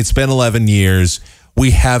 it's been 11 years.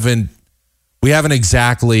 We haven't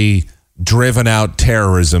exactly driven out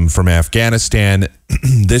terrorism from Afghanistan.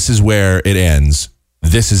 This is where it ends.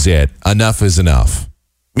 This is it. Enough is enough.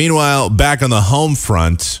 Meanwhile, back on the home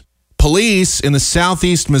front, police in the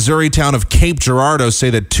southeast Missouri town of Cape Girardeau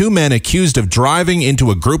say that 2 men accused of driving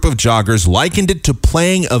into a group of joggers likened it to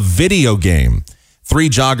playing a video game. 3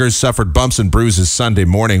 joggers suffered bumps and bruises Sunday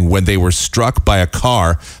morning when they were struck by a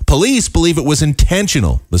car. Police believe it was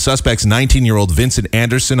intentional. The suspects, 19-year-old Vincent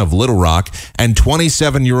Anderson of Little Rock and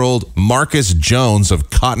 27-year-old Marcus Jones of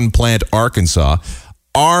Cotton Plant, Arkansas,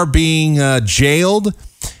 are being jailed.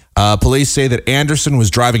 Police say that Anderson was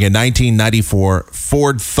driving a 1994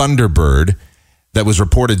 Ford Thunderbird that was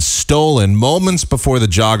reported stolen moments before the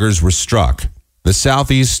joggers were struck. The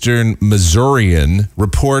Southeastern Missourian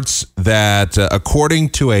reports that, according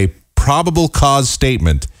to a probable cause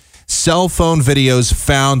statement, cell phone videos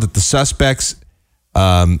found that the suspects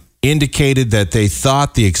indicated that they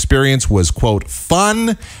thought the experience was, quote,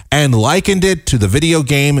 fun and likened it to the video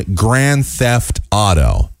game Grand Theft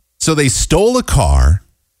Auto. So they stole a car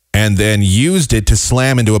and then used it to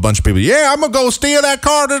slam into a bunch of people. Yeah, I'm going to go steal that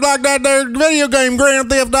car just like that there video game Grand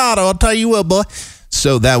Theft Auto. I'll tell you what, boy.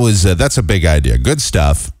 So that's a big idea. Good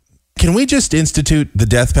stuff. Can we just institute the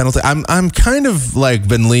death penalty? I'm kind of like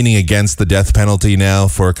been leaning against the death penalty now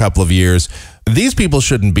for a couple of years. These people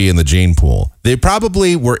shouldn't be in the gene pool. They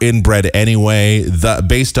probably were inbred anyway,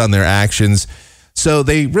 based on their actions. So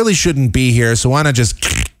they really shouldn't be here. So why not just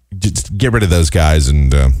get rid of those guys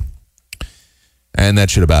and that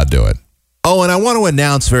should about do it. Oh, and I want to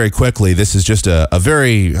announce very quickly, this is just a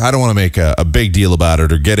very, I don't want to make a big deal about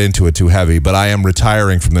it or get into it too heavy, but I am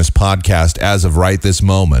retiring from this podcast as of right this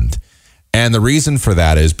moment. And the reason for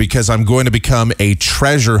that is because I'm going to become a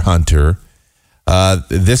treasure hunter.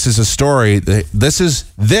 This is a story. This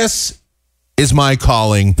is my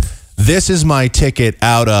calling. This is my ticket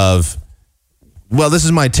out of, well, this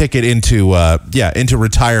is my ticket into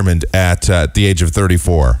retirement at the age of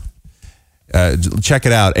 34. Check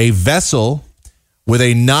it out. A vessel with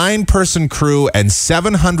a 9-person crew and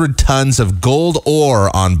 700 tons of gold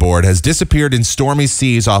ore on board has disappeared in stormy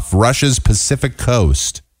seas off Russia's Pacific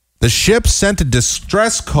coast. The ship sent a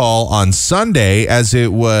distress call on Sunday as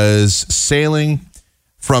it was sailing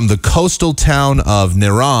from the coastal town of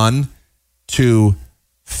Niran to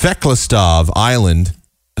Fekhlistov Island.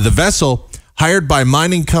 The vessel, hired by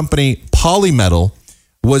mining company Polymetal,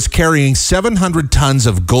 was carrying 700 tons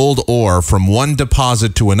of gold ore from one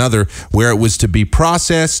deposit to another where it was to be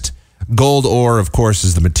processed. Gold ore, of course,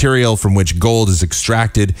 is the material from which gold is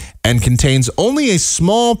extracted and contains only a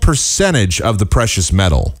small percentage of the precious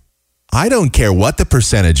metal. I don't care what the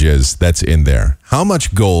percentage is that's in there. How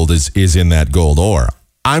much gold is in that gold ore?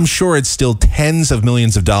 I'm sure it's still tens of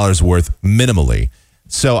millions of dollars worth minimally.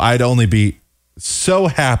 So I'd only be so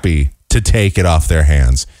happy to take it off their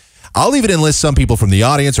hands. I'll even enlist some people from the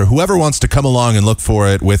audience or whoever wants to come along and look for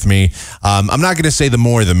it with me. I'm not going to say the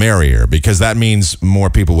more the merrier because that means more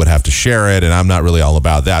people would have to share it, and I'm not really all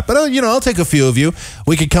about that. But I'll take a few of you.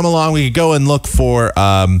 We could come along. We could go and look for.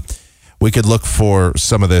 We could look for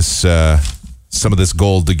some of this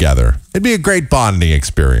gold together. It'd be a great bonding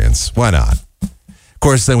experience. Why not? Of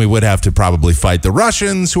course, then we would have to probably fight the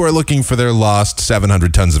Russians who are looking for their lost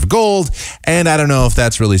 700 tons of gold, and I don't know if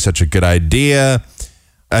that's really such a good idea.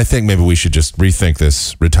 I think maybe we should just rethink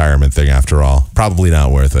this retirement thing after all. Probably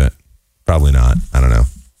not worth it. Probably not. I don't know.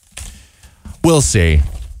 We'll see.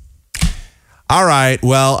 All right.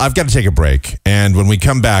 Well, I've got to take a break. And when we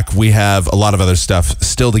come back, we have a lot of other stuff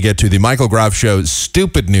still to get to. The Michael Groff Show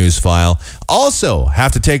Stupid News File. Also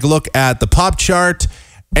have to take a look at the pop chart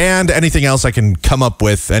and anything else I can come up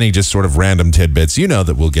with. Any just sort of random tidbits. You know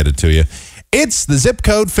that we'll get it to you. It's the Zip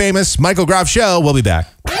Code Famous Michael Groff Show. We'll be back.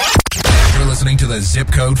 You're listening to the Zip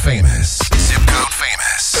Code Famous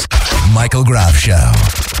Michael Groff Show.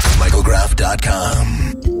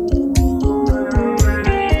 MichaelGroff.com.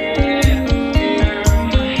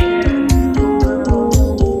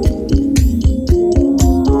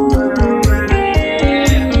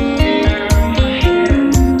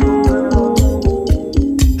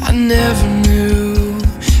 I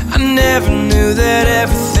never knew that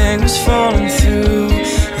everything was falling through,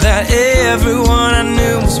 that everyone I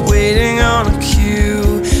knew was waiting on a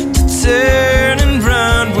cue to turn and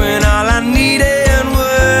run when all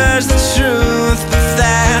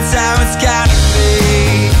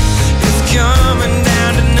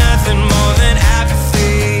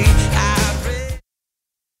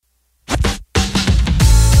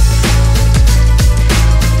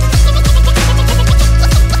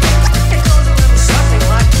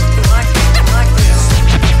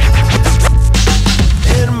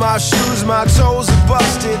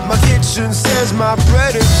Reputation says my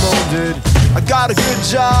bread is molded. I got a good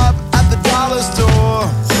job at the dollar store.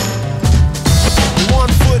 1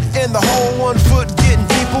 foot in the hole, 1 foot getting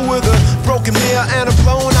deeper with a broken mirror and a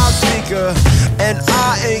blown out speaker. And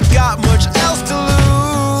I ain't got much else to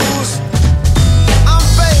lose. I'm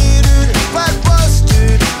faded, flat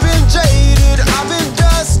busted, been jaded, I've been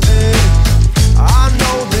dusted. I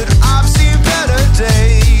know that I've seen better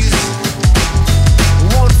days.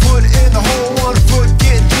 1 foot in the hole, 1 foot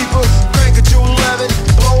getting deeper. Crank it to 11,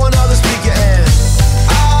 blow another speaker, and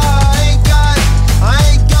I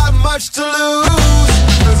ain't got much to lose.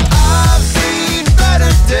 'Cause I've seen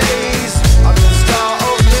better days. I've been star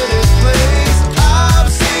of many plays.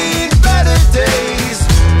 I've seen better days.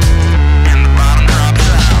 And the bottom drops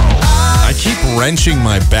out. I keep wrenching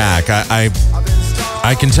my back.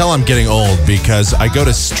 I can tell I'm getting old because I go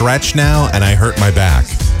to stretch now and I hurt my back.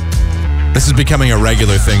 This is becoming a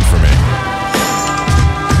regular thing for me.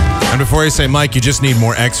 And before you say, Mike, you just need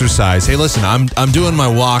more exercise. Hey, listen, I'm doing my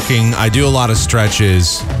walking. I do a lot of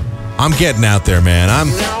stretches. I'm getting out there, man. Now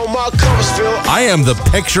my cup's filled. I am the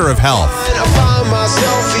picture of health. I find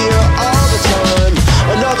myself here all the time.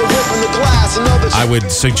 Another whip in the glass, another. I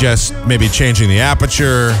would suggest maybe changing the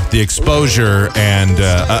aperture, the exposure, and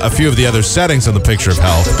a few of the other settings on the picture of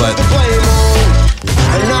health. But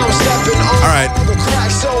all right.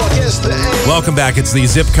 Welcome back. It's the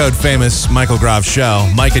zip code famous Michael Groff Show.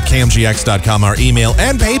 Mike at KMGX.com, our email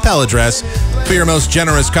and PayPal address for your most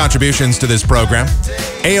generous contributions to this program.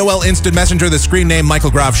 AOL Instant Messenger, the screen name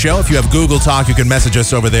Michael Groff Show. If you have Google Talk, you can message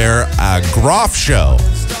us over there. Groff Show.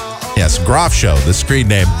 Yes, Groff Show, the screen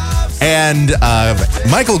name. And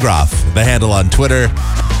Michael Groff, the handle on Twitter.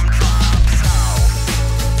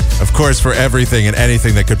 Of course, for everything and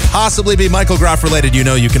anything that could possibly be Michael Groff related, you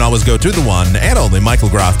know you can always go to the one and only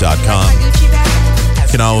michaelgroff.com. You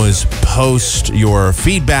can always post your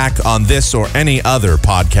feedback on this or any other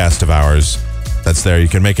podcast of ours that's there. You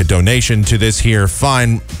can make a donation to this here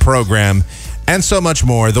fine program and so much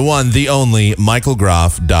more. The one, the only,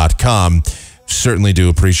 michaelgroff.com. Certainly do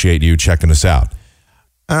appreciate you checking us out.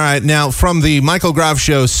 All right, now from the Michael Groff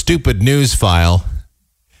Show stupid news file,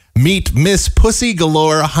 meet Miss Pussy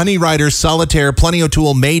Galore, Honey Rider, Solitaire, Plenty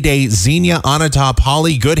O'Toole, Mayday, Xenia, Onatop,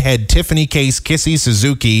 Holly, Goodhead, Tiffany Case, Kissy,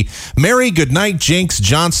 Suzuki, Mary, Goodnight, Jinx,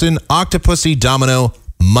 Johnson, Octopussy, Domino,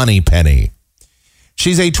 Moneypenny.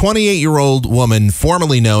 She's a 28-year-old woman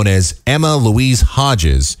formerly known as Emma Louise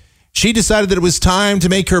Hodges. She decided that it was time to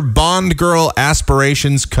make her Bond girl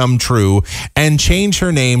aspirations come true and change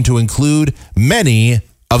her name to include many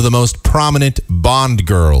of the most prominent Bond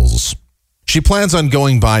girls. She plans on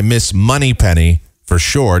going by Miss Moneypenny for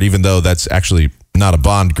short, even though that's actually not a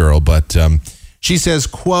Bond girl. But she says,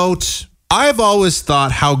 quote, I've always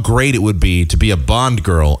thought how great it would be to be a Bond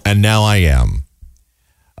girl, and now I am.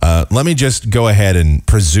 Let me just go ahead and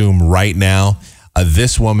presume right now,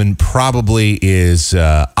 this woman probably is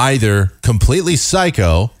either completely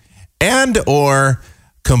psycho and or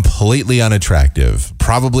completely unattractive.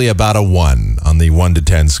 Probably about a 1 on the 1 to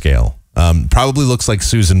 10 scale. Probably looks like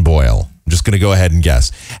Susan Boyle. I'm just going to go ahead and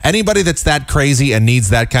guess. Anybody that's that crazy and needs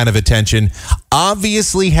that kind of attention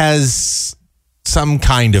obviously has some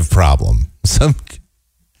kind of problem. Some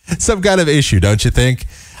kind of issue, don't you think?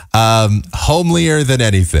 Homelier than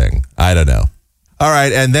anything. I don't know. All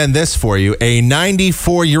right, and then this for you. A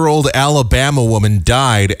 94-year-old Alabama woman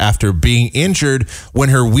died after being injured when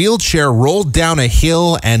her wheelchair rolled down a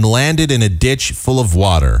hill and landed in a ditch full of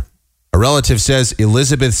water. A relative says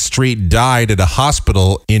Elizabeth Street died at a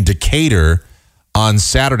hospital in Decatur on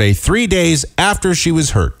Saturday, 3 days after she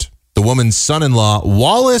was hurt. The woman's son-in-law,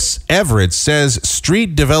 Wallace Everett, says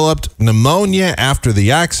Street developed pneumonia after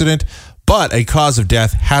the accident, but a cause of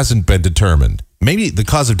death hasn't been determined. Maybe the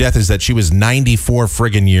cause of death is that she was 94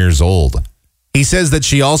 friggin' years old. He says that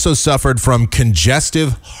she also suffered from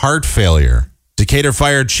congestive heart failure. Decatur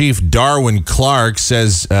Fire Chief Darwin Clark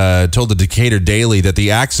told the Decatur Daily that the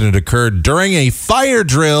accident occurred during a fire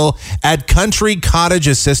drill at Country Cottage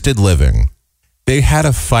Assisted Living. They had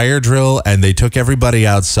a fire drill and they took everybody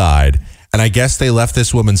outside. And I guess they left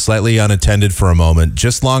this woman slightly unattended for a moment,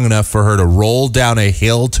 just long enough for her to roll down a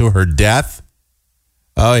hill to her death.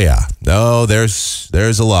 Oh, yeah. No, there's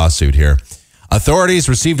a lawsuit here. Authorities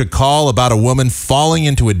received a call about a woman falling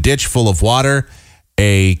into a ditch full of water.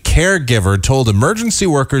 A caregiver told emergency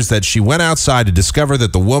workers that she went outside to discover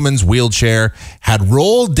that the woman's wheelchair had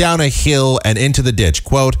rolled down a hill and into the ditch.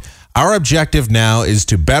 Quote, our objective now is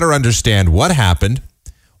to better understand what happened,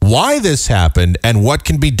 why this happened, and what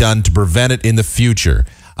can be done to prevent it in the future.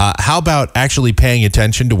 How about actually paying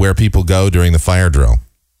attention to where people go during the fire drill?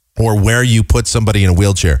 or where you put somebody in a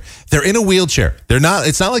wheelchair. They're in a wheelchair.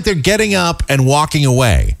 It's not like they're getting up and walking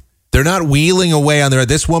away. They're not wheeling away on their,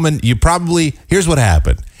 this woman, here's what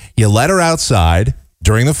happened. You let her outside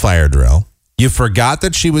during the fire drill. You forgot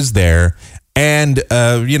that she was there, and,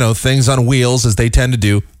 things on wheels, as they tend to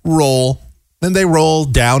do, roll. Then they roll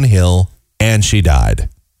downhill, and she died.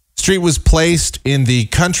 Street was placed in the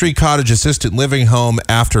Country Cottage Assisted Living Home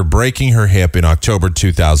after breaking her hip in October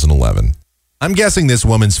 2011. I'm guessing this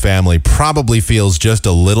woman's family probably feels just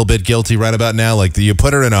a little bit guilty right about now. Like, you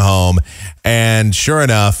put her in a home, and sure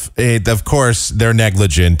enough, of course, they're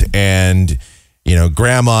negligent, and,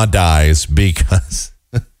 grandma dies because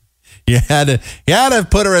you had to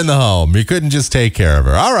put her in the home. You couldn't just take care of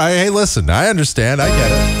her. All right, hey, listen, I understand. I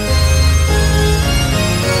get it.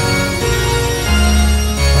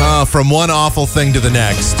 From one awful thing to the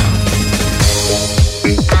next.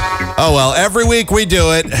 Oh, well, every week we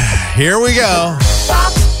do it. Here we go.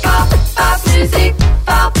 Pop music.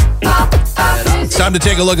 It's time to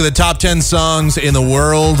take a look at the top 10 songs in the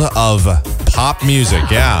world of pop music.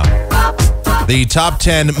 Yeah. The top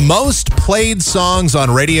 10 most played songs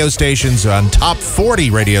on radio stations, on top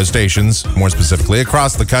 40 radio stations, more specifically,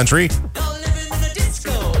 across the country.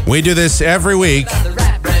 We do this every week.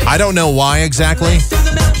 I don't know why exactly,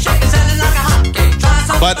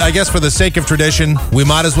 but I guess for the sake of tradition, we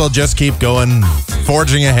might as well just keep going,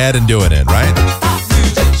 forging ahead and doing it, right? I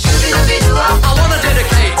want to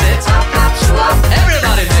dedicate it.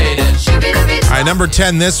 Everybody made it. All right, number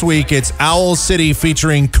 10 this week, it's Owl City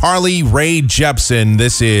featuring Carly Rae Jepsen.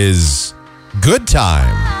 This is Good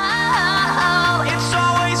Time. It's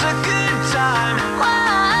always a good time.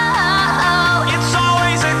 It's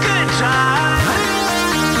always a good time.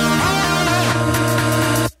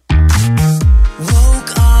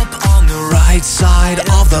 Woke up on the right side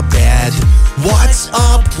of the bed. What's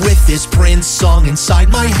up with this Prince song inside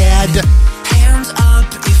my head? Hands up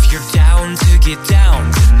if you're down to get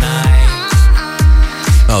down tonight.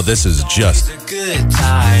 Oh, this is just It's a good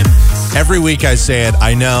time. every week I say it.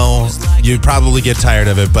 I know you probably get tired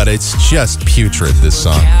of it, but it's just putrid, this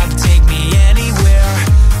song. Cab, take me anywhere.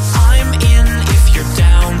 I'm in if you're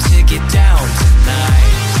down to get down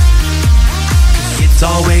tonight. 'Cause it's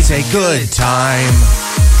always a good time.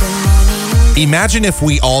 Imagine if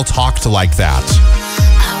we all talked like that.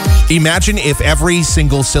 Imagine if every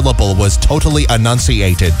single syllable was totally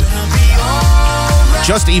enunciated.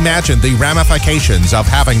 Just imagine the ramifications of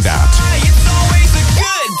having that. It's always a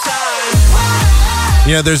good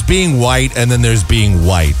time. There's being white and then there's being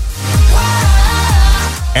white.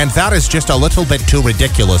 And that is just a little bit too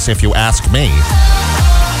ridiculous if you ask me.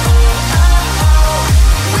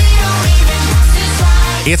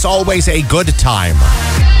 It's always a good time.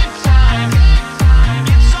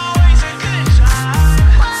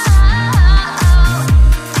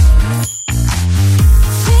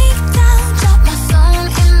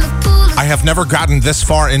 I have never gotten this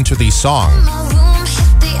far into the song.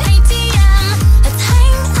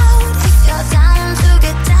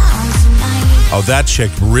 Oh, that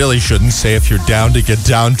chick really shouldn't say if you're down to get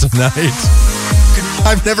down tonight.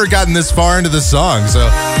 I've never gotten this far into the song, so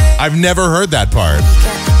I've never heard that part.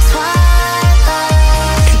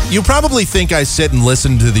 You probably think I sit and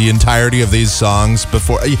listen to the entirety of these songs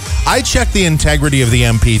before. I check the integrity of the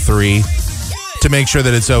MP3 to make sure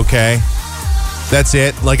that it's okay. That's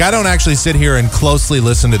it. Like, I don't actually sit here and closely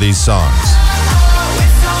listen to these songs.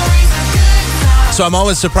 So I'm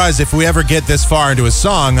always surprised if we ever get this far into a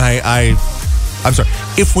song. I'm sorry.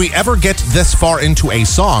 If we ever get this far into a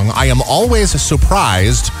song, I am always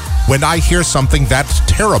surprised when I hear something that's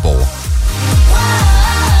terrible.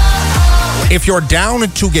 If you're down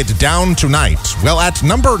to get down tonight, well, at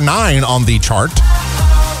number 9 on the chart,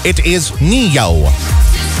 it is Neo.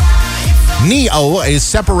 Neo is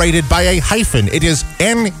separated by a hyphen. It is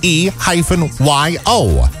N-E-Y-O.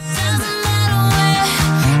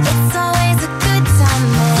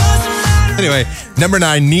 Anyway, number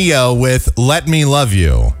 9, Neo with Let Me Love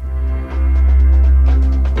You.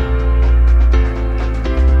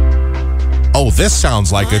 Oh, this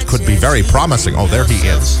sounds like it could be very promising. Oh, there he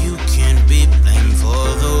is. You can't be blamed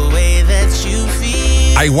for the way that you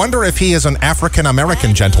feel. I wonder if he is an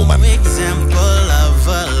African-American gentleman. Example of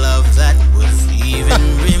a love that was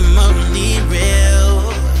even remotely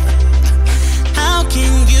real. How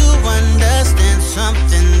can you understand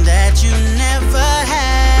something that you never had?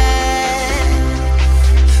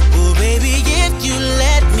 Well, baby, if you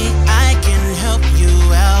let me, I can help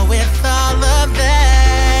you out with all of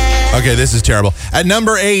that. Okay, this is terrible. At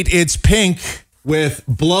number 8, it's Pink with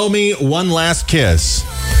Blow Me One Last Kiss.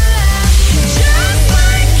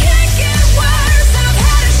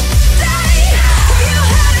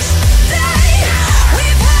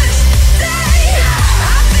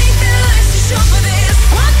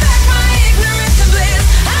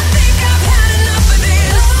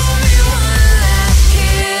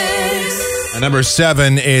 Number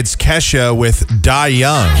 7, it's Kesha with Die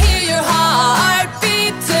Young. Hear your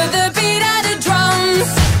heartbeat to the beat of the drums.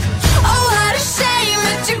 Oh, what a shame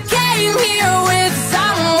that you came here with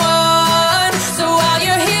someone. So while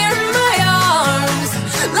you're here in my arms,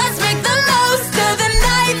 let's make the most of the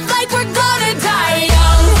night like we're gonna die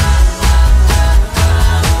young.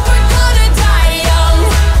 We're gonna die young.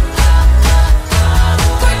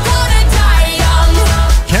 We're gonna die young.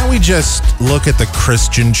 Can't we just look at the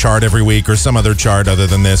Christian chart every week or some other chart other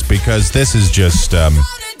than this? Because this is just,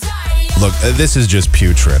 look, this is just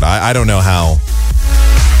putrid. I don't know how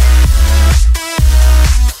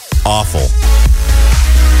awful.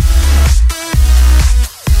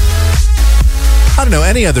 I don't know,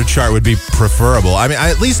 any other chart would be preferable. I mean,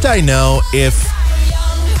 at least I know if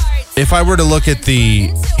I were to look at the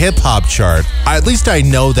hip-hop chart, at least I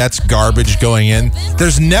know that's garbage going in.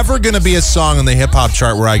 There's never going to be a song on the hip-hop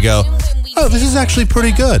chart where I go, oh, this is actually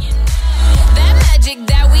pretty good. That magic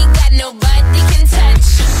that we got nobody can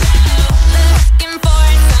touch. Looking for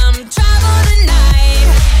some trouble tonight.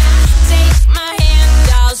 Take my hand,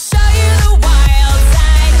 I'll show you the wild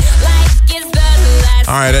side. Like it's the last.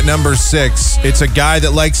 All right, at number 6, it's a guy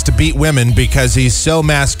that likes to beat women because he's so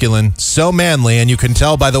masculine, so manly, and you can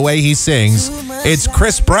tell by the way he sings. It's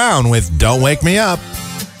Chris Brown with Don't Wake Me Up.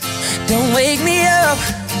 Don't wake me up.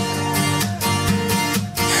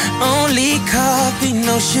 Only coffee,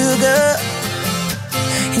 no sugar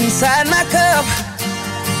inside my cup.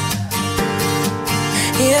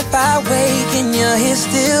 If I wake and you're here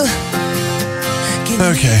still.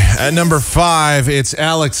 Okay, at number 5, it's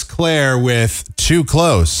Alex Clare with Too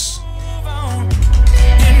Close. You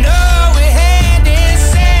know we had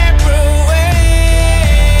this separate ways,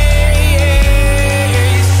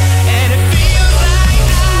 and it feels like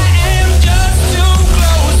I am just too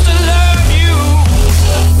close to love you.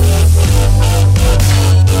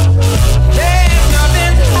 There's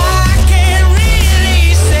nothing I can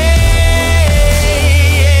really say.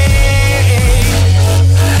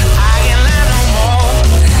 I can lie no more.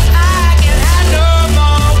 I can hide no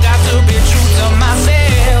more. Got to be true to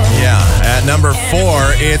myself. Yeah, at number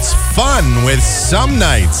 4, it's Fun with Some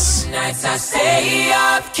Nights. Nights I stay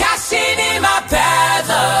up, cashing in my bad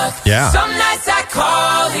luck. Yeah. Some nights I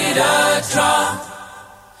call it a draw.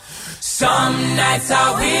 Some nights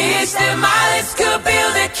I wish that my lips could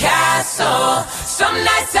build a castle. Some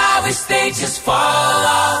nights I wish they just fall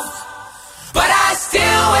off. But I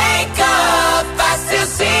still wake up, I still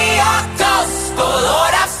see your ghost. Oh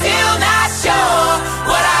Lord, I'm still not sure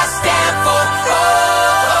what I stand for.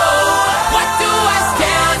 Oh, what do I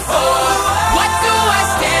stand for? What do I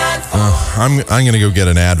stand for? I'm going to go get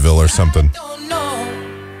an Advil or something. Don't know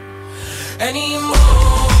anymore.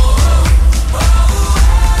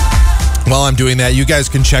 While I'm doing that, you guys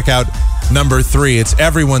can check out number 3. It's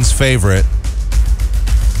everyone's favorite.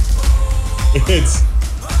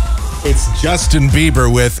 It's Justin Bieber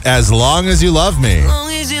with As Long As You Love Me. As long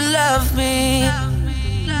as you love me.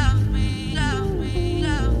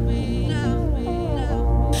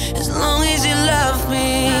 As long as you love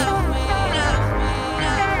me.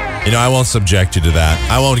 You know, I won't subject you to that.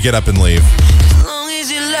 I won't get up and leave. As long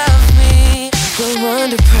as you love me. We're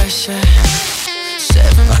under pressure.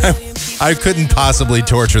 7 million people. I couldn't possibly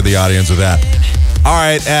torture the audience with that. All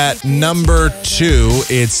right, at number 2,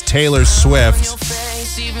 it's Taylor Swift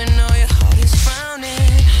Even though your heart is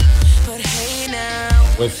frowning. But hey now.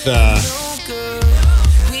 with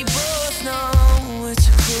We both know it's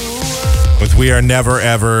a cruel world. We Are Never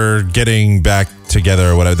Ever Getting Back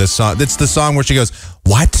Together or whatever. This song. It's the song where she goes,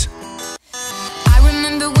 "What?" I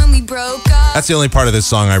remember when we broke up. That's the only part of this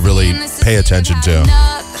song I really pay attention to.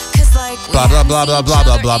 Blah blah blah blah blah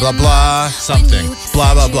blah blah blah blah something.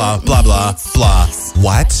 Blah blah blah blah blah blah.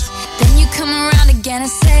 What? Then you come around again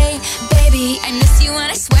and say, baby, I miss you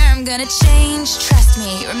and I swear I'm gonna change. Trust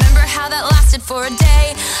me, remember how that lasted for a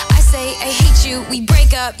day? I say I hate you, we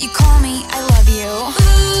break up, you call me, I love you.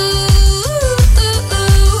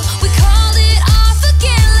 Ooh, we called it off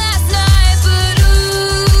again last night, but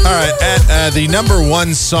ooh. All right, at the number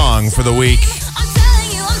 1 song for the week, I'm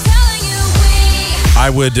telling you, I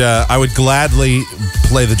would gladly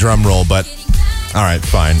play the drum roll, but all right,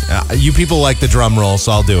 fine. You people like the drum roll,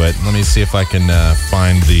 so I'll do it. Let me see if I can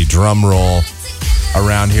find the drum roll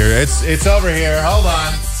around here. It's over here. Hold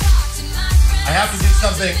on. I have to do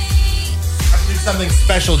something. I have to do something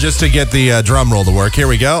special just to get the drum roll to work. Here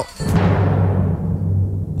we go.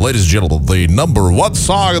 Ladies and gentlemen, the number 1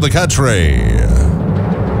 song of the country.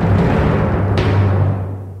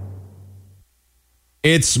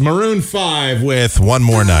 It's Maroon 5 with One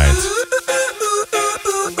More Night.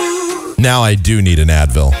 Now I do need an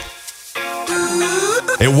Advil.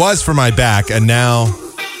 It was for my back, and now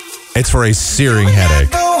it's for a searing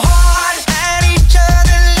headache. Go hard at each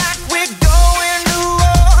other like we're going to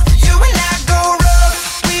war. You and I go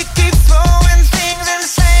rough. We keep throwing things and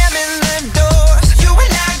slamming the doors. You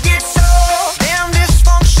and I get so damn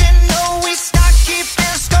dysfunctional. We start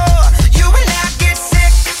keeping score. You and I get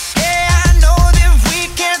sick. Yeah, I know that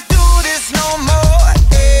we can't do this no more.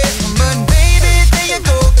 Yeah, but baby, there you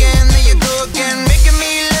go again, making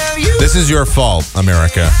me love you. This is your fault,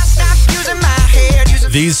 America. Stop using my head,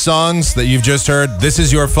 using These songs that you've just heard, this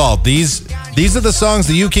is your fault. These are the songs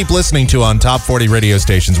that you keep listening to on top 40 radio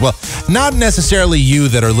stations. Well, not necessarily you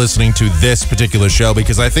that are listening to this particular show,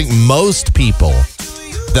 because I think most people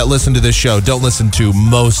that listen to this show don't listen to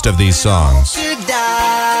most of these songs. to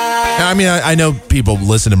die. I mean, I know people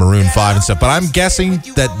listen to Maroon 5 and stuff, but I'm guessing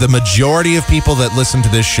that the majority of people that listen to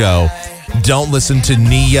this show don't listen to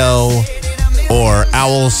Neo or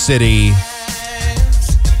Owl City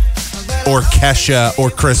or Kesha or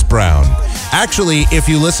Chris Brown. Actually, if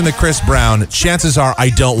you listen to Chris Brown, chances are I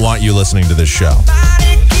don't want you listening to this show.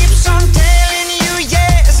 Body keeps on telling you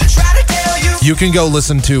yes, and try to tell you You can go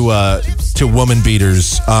listen to Woman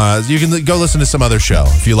Beaters. You can go listen to some other show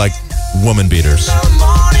if you like Woman Beaters. the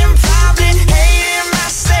morning, probably hating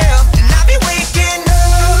myself, and I be waking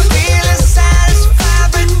up feeling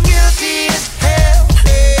satisfied but guilty as hell.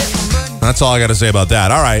 Yeah, but That's all I got to say about that.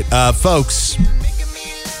 All right, folks.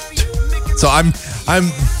 So I'm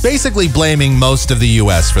basically blaming most of the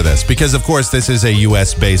U.S. for this because, of course, this is a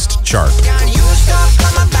U.S.-based chart. got you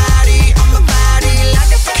stuck on my body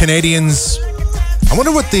like a Canadians. I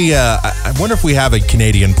wonder what the. I wonder if we have a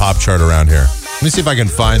Canadian pop chart around here. Let me see if I can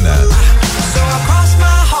find that. so I cross my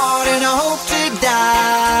heart and I hope to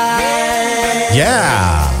die.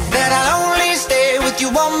 Yeah. That I'll only stay with you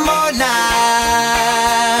one more night.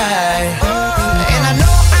 And I know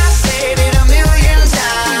I said it a million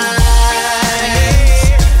times,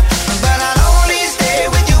 but I'll only stay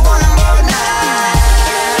with you one more night.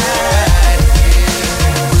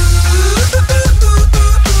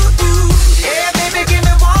 Yeah, baby, give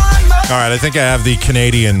me one more. All right, I think I have the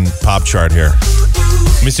Canadian pop chart here.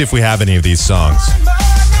 Let me see if we have any of these songs.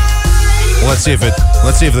 Well, let's see if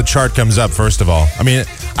the chart comes up first of all. I mean,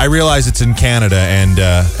 I realize it's in Canada and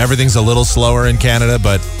everything's a little slower in Canada,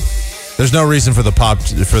 but there's no reason for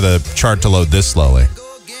the chart to load this slowly.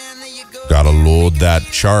 Gotta load that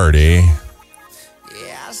chart, eh?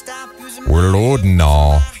 We're loading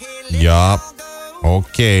now. Yup.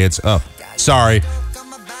 Okay, it's up. Sorry.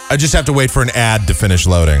 I just have to wait for an ad to finish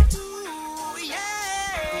loading.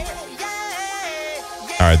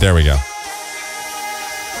 All right, there we go.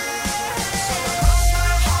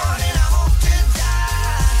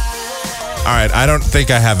 All right, I don't think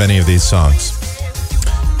I have any of these songs.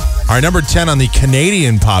 All right, number 10 on the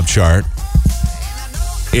Canadian pop chart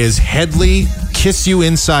is Headley, Kiss You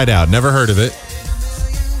Inside Out. Never heard of it.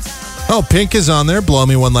 Oh, Pink is on there. Blow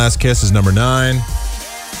Me One Last Kiss is number 9.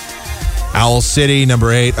 Owl City,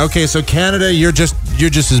 number 8. Okay, so Canada, you're just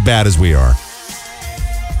as bad as we are.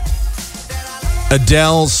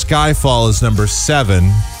 Adele, Skyfall is number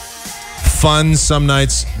 7. Fun, Some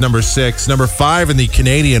Nights, number 6. Number 5 in the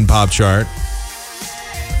Canadian pop chart.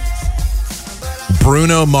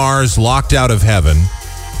 Bruno Mars, Locked Out of Heaven.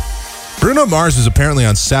 Bruno Mars was apparently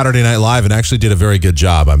on Saturday Night Live and actually did a very good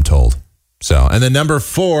job, I'm told. So, and then number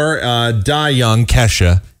 4, Die Young,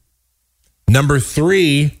 Kesha. Number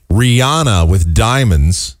 3, Rihanna with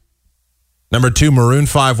Diamonds. Number 2, Maroon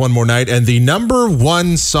 5, One More Night. And the number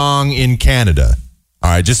 1 song in Canada. All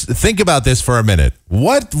right, just think about this for a minute.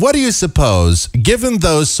 What do you suppose, given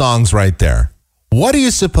those songs right there, what do you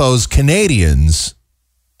suppose Canadians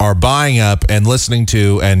are buying up and listening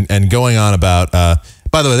to and going on about?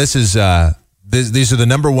 By the way, these are the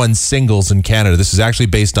number 1 singles in Canada. This is actually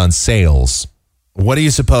based on sales. What do you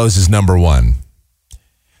suppose is number 1?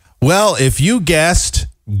 Well, if you guessed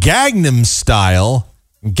Gangnam Style,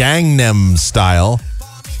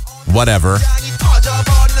 whatever,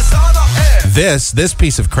 this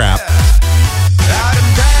piece of crap,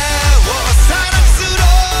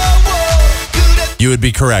 you would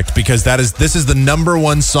be correct because this is the number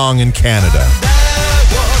 1 song in Canada.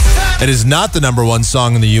 It is not the number 1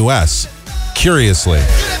 song in the U.S., curiously.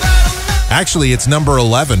 Actually, it's number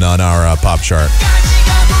 11 on our pop chart.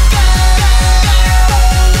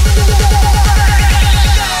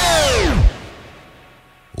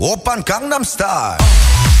 Oppan Gangnam Style.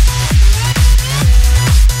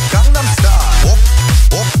 Gangnam Style.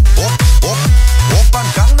 Oppan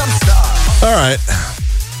Gangnam Style. All right.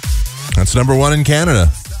 That's number 1 in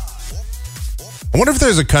Canada. I wonder if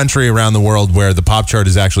there's a country around the world where the pop chart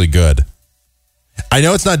is actually good. I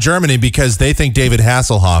know it's not Germany because they think David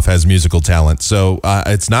Hasselhoff has musical talent. So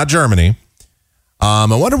it's not Germany. I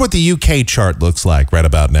wonder what the UK chart looks like right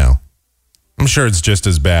about now. I'm sure it's just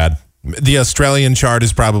as bad. The Australian chart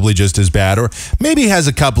is probably just as bad, or maybe has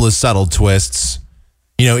a couple of subtle twists.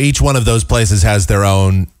 You know, each one of those places has their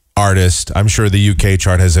own artist. I'm sure the UK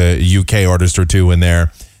chart has a UK artist or two in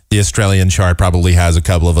there. The Australian chart probably has a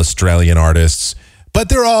couple of Australian artists, but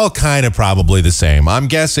they're all kind of probably the same. I'm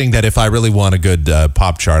guessing that if I really want a good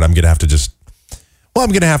pop chart, I'm going to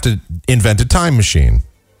have to invent a time machine.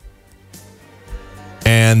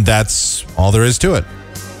 And that's all there is to it.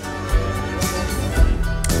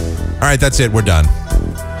 All right, that's it. We're done.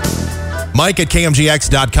 Mike at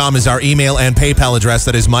KMGX.com is our email and PayPal address.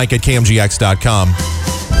 That is Mike at KMGX.com.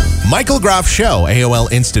 Michael Groff Show,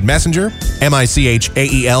 AOL Instant Messenger.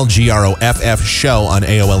 MichaelGroff Show on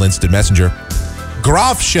AOL Instant Messenger.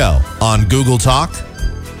 Groff Show on Google Talk.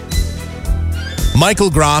 Michael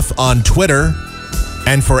Groff on Twitter.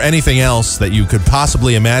 And for anything else that you could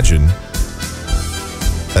possibly imagine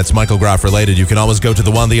that's Michael Groff related, you can always go to the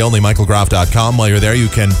one, the only, michaelgroff.com. While you're there, you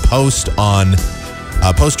can post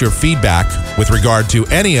your feedback with regard to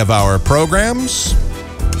any of our programs.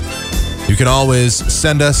 You can always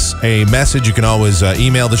send us a message. You can always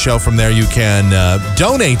email the show from there. You can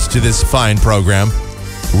donate to this fine program.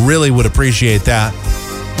 Really would appreciate that.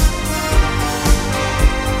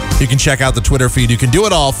 You can check out the Twitter feed. You can do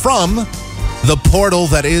it all from the portal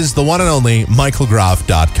that is the one and only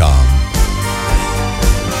michaelgroff.com.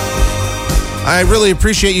 I really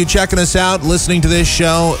appreciate you checking us out, listening to this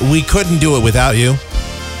show. We couldn't do it without you.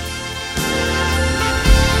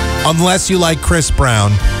 Unless you like Chris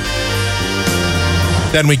Brown,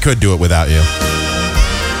 then we could do it without you.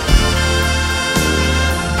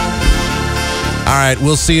 All right,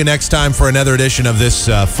 we'll see you next time for another edition of this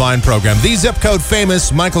fine program. The Zip Code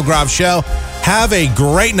Famous Michael Groff Show. Have a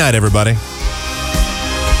great night, everybody.